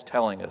Paul is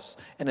telling us.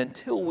 And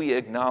until we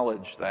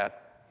acknowledge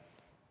that,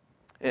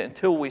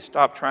 until we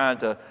stop trying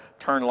to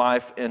turn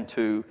life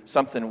into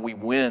something we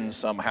win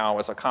somehow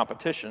as a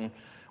competition,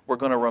 we're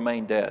going to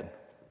remain dead.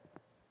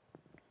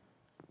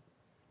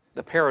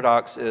 The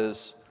paradox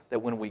is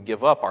that when we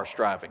give up our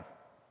striving,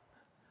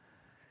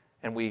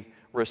 and we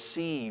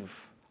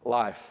receive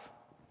life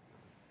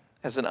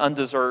as an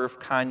undeserved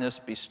kindness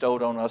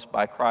bestowed on us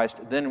by Christ,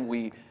 then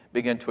we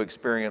begin to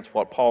experience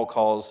what Paul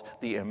calls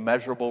the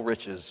immeasurable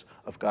riches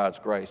of God's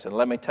grace. And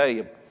let me tell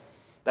you,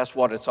 that's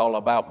what it's all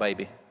about,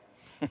 baby.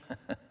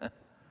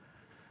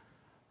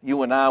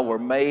 You and I were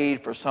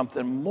made for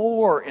something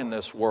more in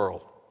this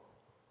world.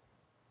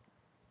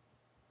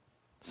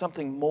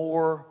 Something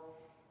more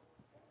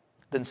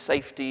than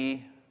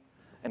safety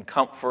and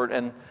comfort,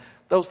 and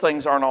those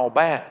things aren't all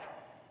bad.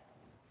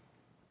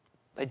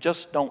 They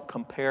just don't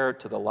compare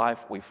to the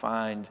life we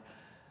find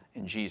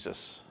in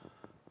Jesus.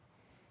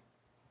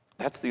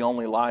 That's the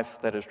only life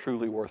that is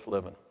truly worth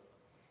living.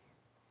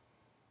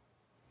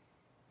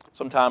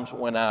 Sometimes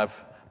when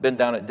I've been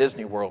down at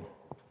Disney World,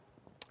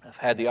 I've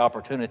had the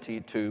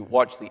opportunity to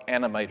watch the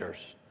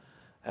animators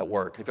at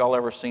work. Have y'all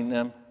ever seen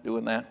them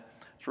doing that?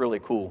 It's really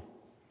cool.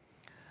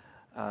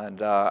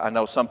 And I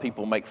know some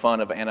people make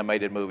fun of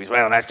animated movies.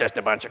 Well, that's just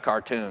a bunch of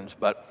cartoons.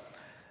 But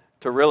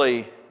to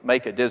really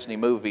make a Disney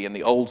movie in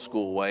the old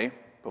school way,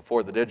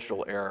 before the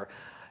digital era,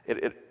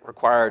 it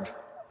required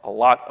a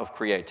lot of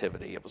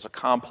creativity. It was a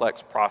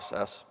complex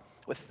process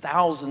with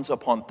thousands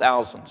upon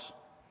thousands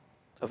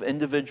of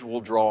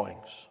individual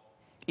drawings,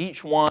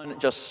 each one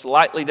just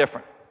slightly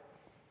different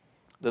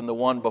than the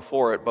one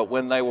before it. But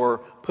when they were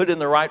put in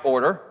the right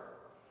order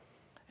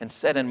and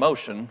set in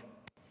motion,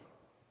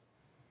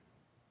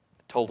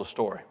 it told a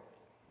story.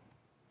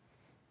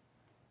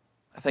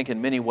 I think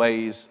in many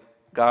ways,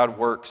 God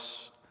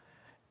works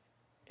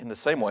in the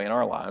same way in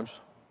our lives.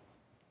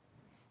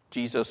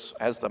 Jesus,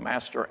 as the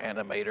master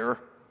animator,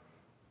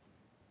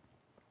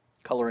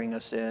 coloring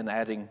us in,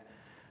 adding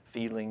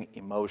feeling,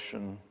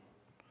 emotion.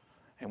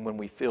 And when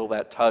we feel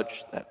that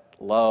touch, that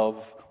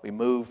love, we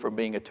move from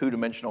being a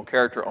two-dimensional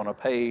character on a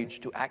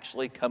page to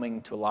actually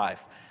coming to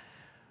life.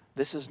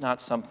 This is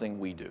not something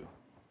we do.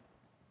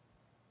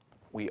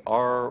 We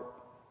are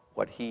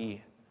what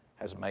He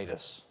has made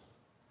us.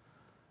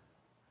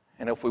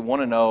 And if we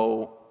want to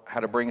know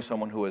how to bring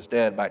someone who is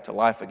dead back to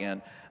life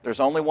again, there's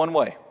only one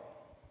way: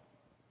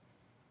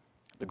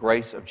 the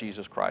grace of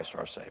Jesus Christ,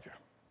 our Savior.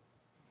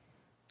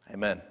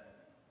 Amen.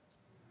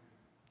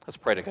 Let's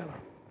pray together.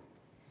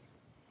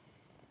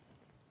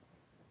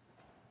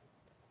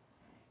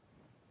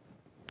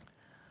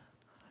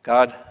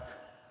 God,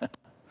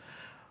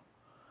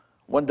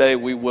 one day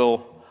we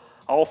will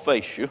all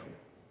face you,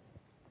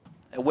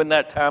 and when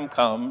that time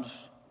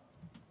comes,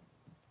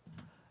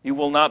 you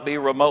will not be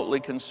remotely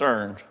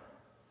concerned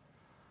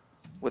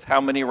with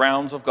how many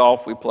rounds of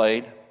golf we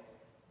played.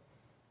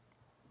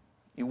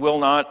 You will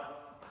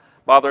not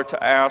bother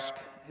to ask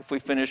if we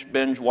finish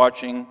binge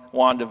watching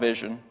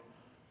WandaVision.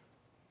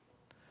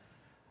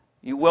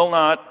 You will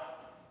not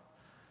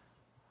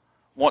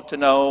want to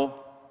know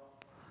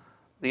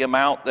the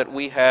amount that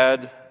we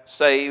had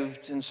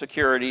saved in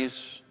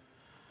securities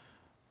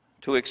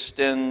to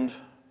extend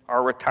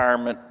our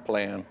retirement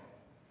plan.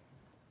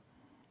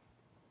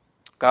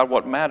 God,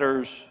 what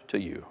matters to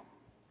you,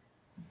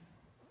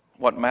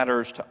 what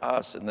matters to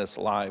us in this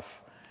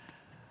life,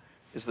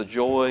 is the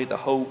joy, the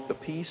hope, the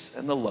peace,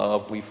 and the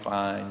love we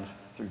find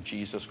through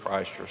Jesus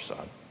Christ, your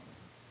Son.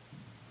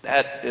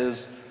 That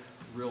is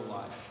real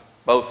life,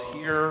 both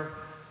here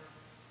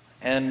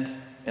and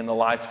in the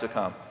life to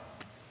come.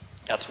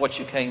 That's what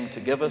you came to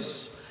give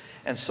us,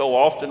 and so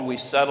often we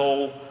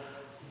settle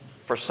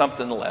for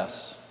something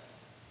less.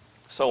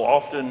 So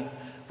often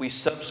we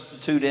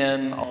substitute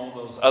in all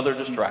those other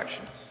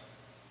distractions.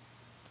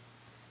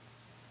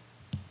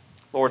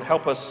 Lord,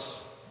 help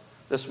us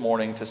this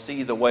morning to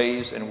see the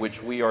ways in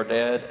which we are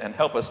dead, and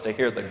help us to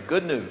hear the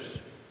good news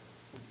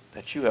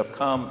that you have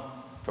come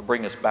to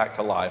bring us back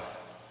to life,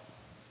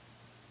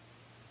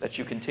 that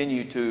you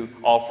continue to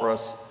offer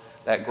us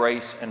that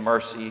grace and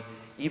mercy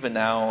even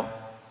now,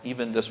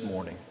 even this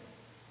morning.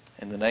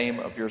 In the name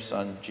of your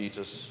Son,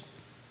 Jesus,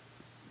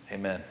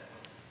 amen.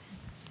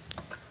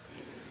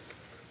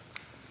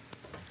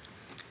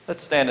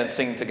 Let's stand and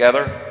sing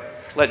together.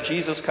 Let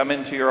Jesus come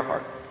into your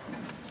heart.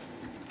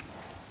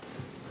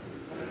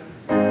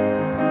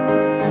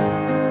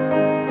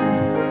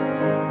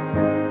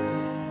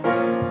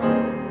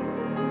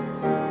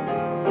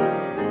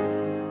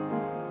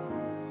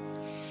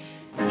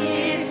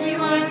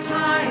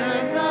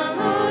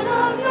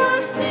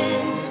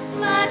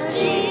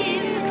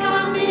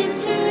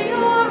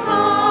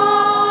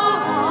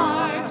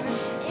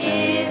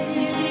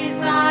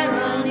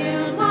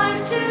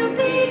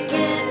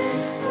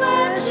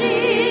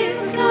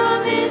 Jesus,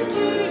 come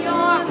into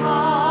your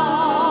heart.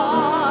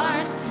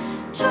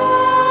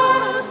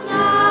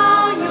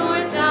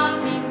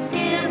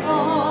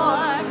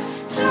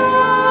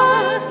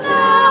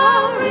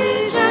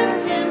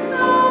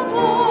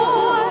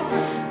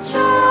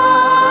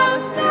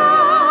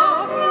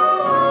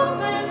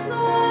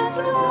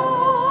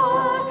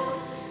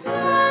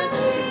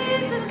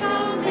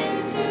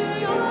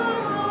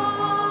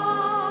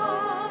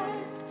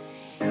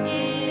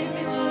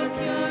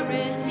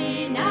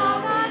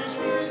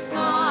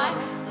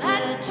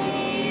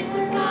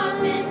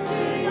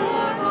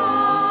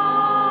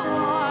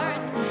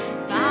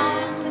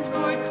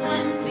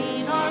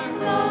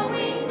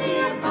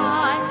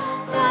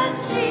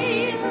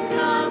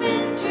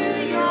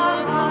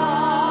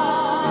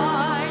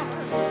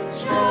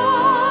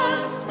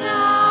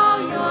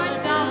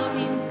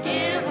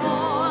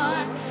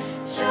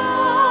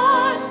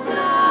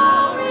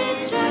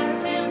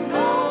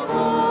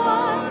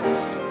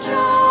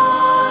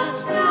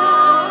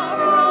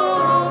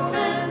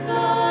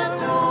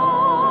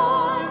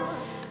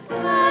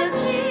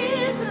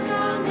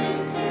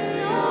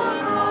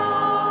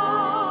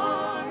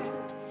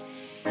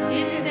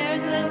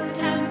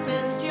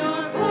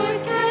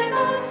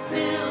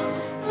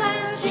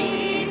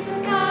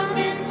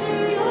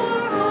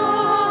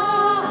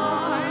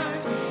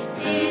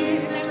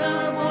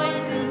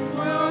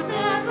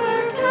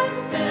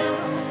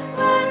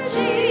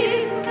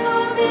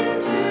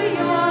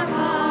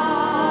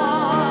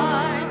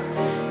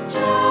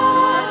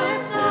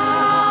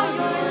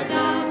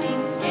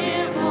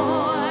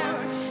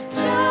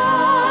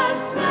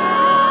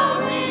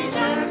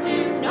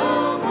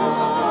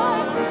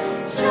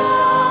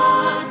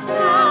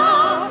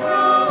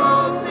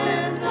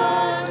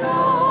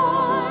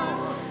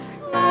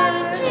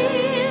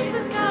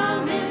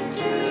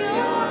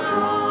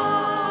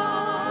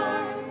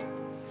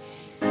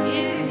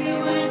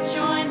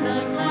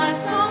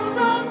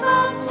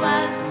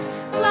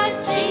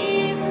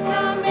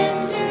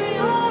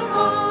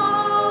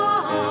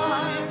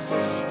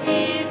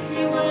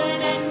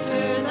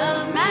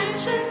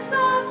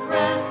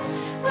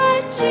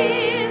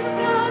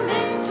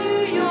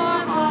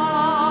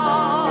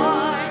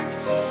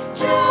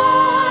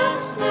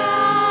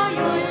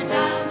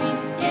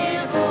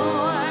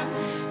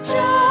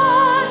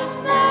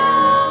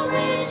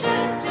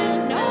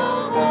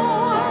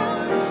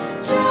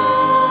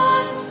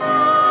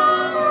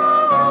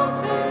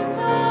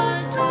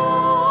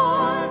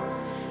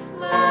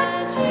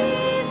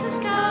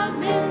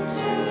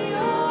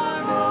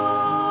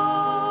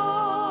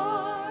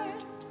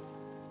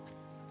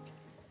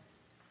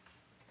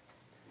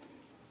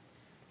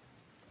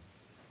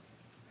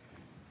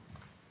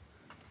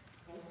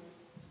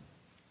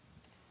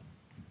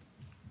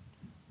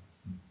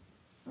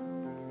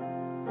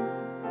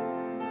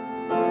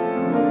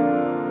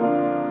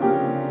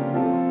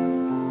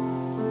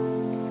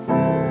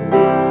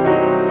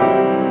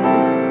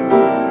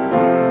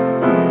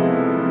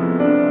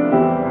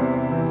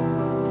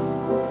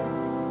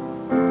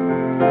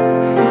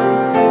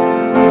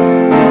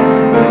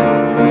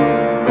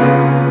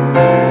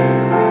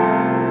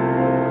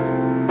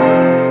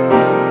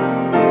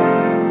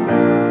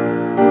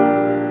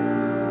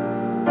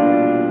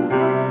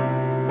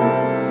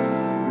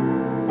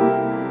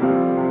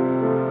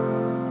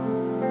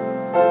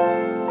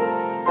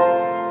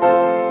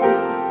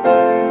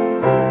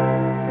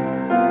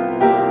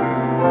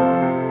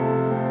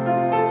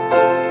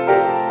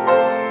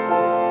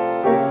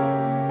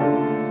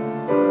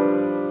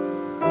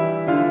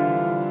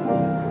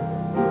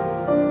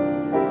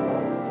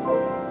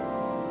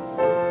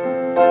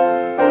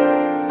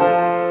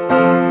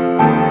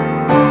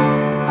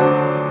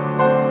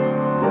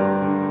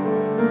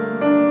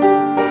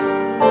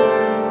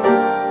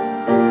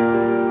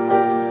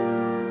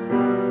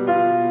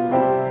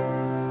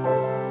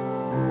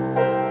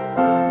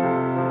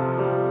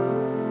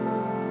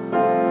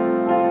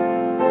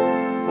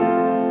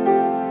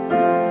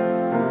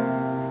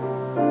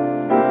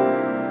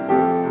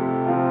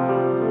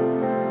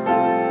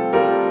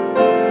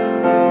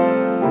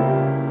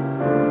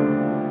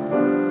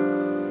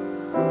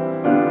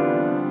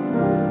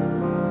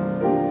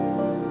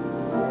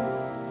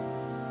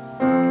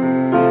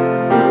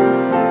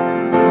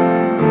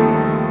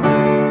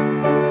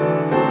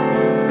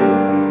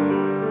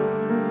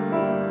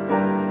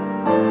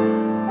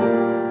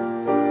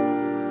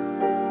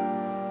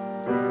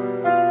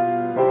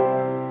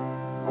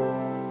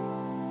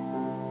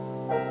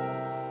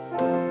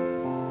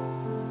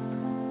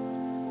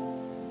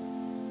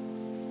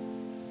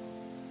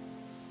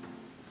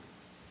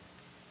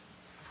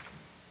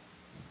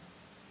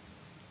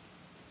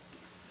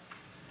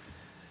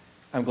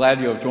 I'm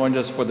glad you have joined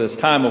us for this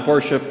time of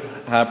worship.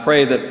 I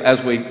pray that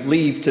as we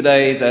leave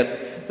today,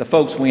 that the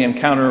folks we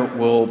encounter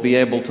will be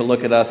able to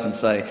look at us and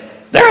say,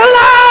 "They're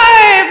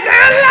alive!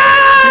 They're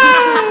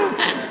alive!"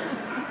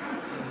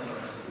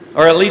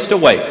 Or at least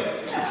awake.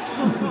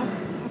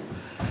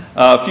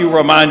 A few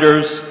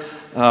reminders.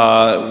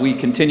 We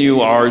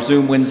continue our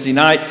Zoom Wednesday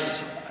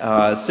nights,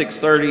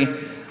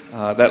 6:30.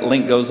 That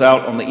link goes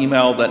out on the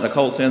email that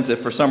Nicole sends. If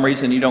for some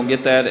reason you don't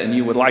get that and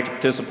you would like to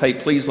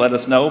participate, please let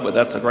us know. But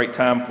that's a great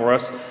time for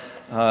us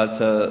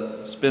to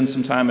spend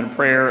some time in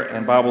prayer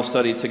and Bible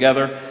study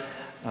together.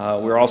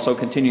 We're also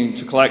continuing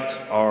to collect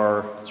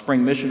our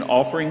spring mission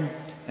offering,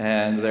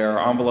 and there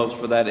are envelopes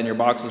for that in your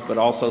boxes, but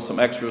also some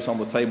extras on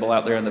the table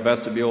out there in the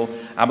vestibule.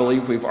 I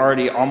believe we've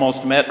already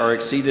almost met or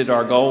exceeded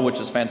our goal, which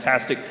is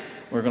fantastic.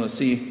 We're going to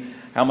see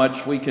how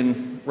much we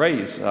can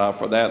raise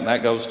for that, and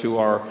that goes to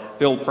our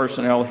field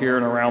personnel here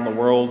and around the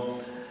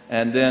world.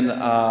 And then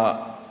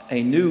a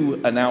new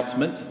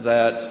announcement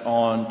that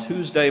on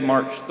Tuesday,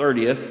 March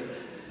 30th,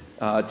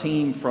 a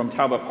team from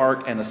Talbot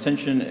Park and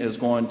Ascension is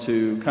going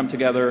to come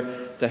together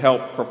to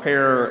help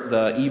prepare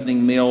the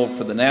evening meal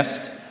for the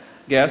Nest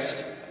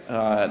guests.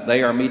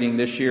 They are meeting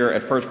this year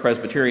at First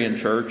Presbyterian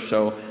Church,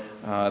 so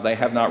they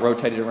have not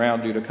rotated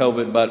around due to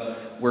COVID, but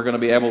we're going to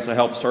be able to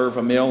help serve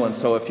a meal. And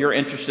so if you're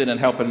interested in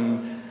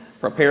helping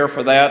prepare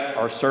for that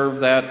or serve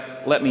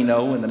that, let me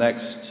know in the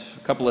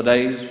next couple of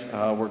days.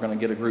 We're going to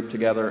get a group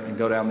together and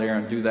go down there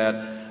and do that,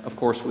 of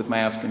course with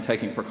masks and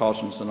taking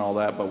precautions and all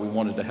that, but we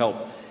wanted to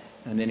help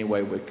in any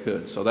way we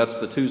could. So that's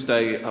the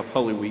Tuesday of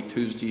Holy Week,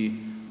 Tuesday,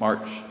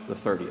 March the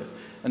 30th.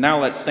 And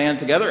now let's stand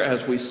together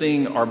as we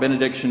sing our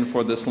benediction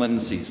for this Lenten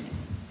season.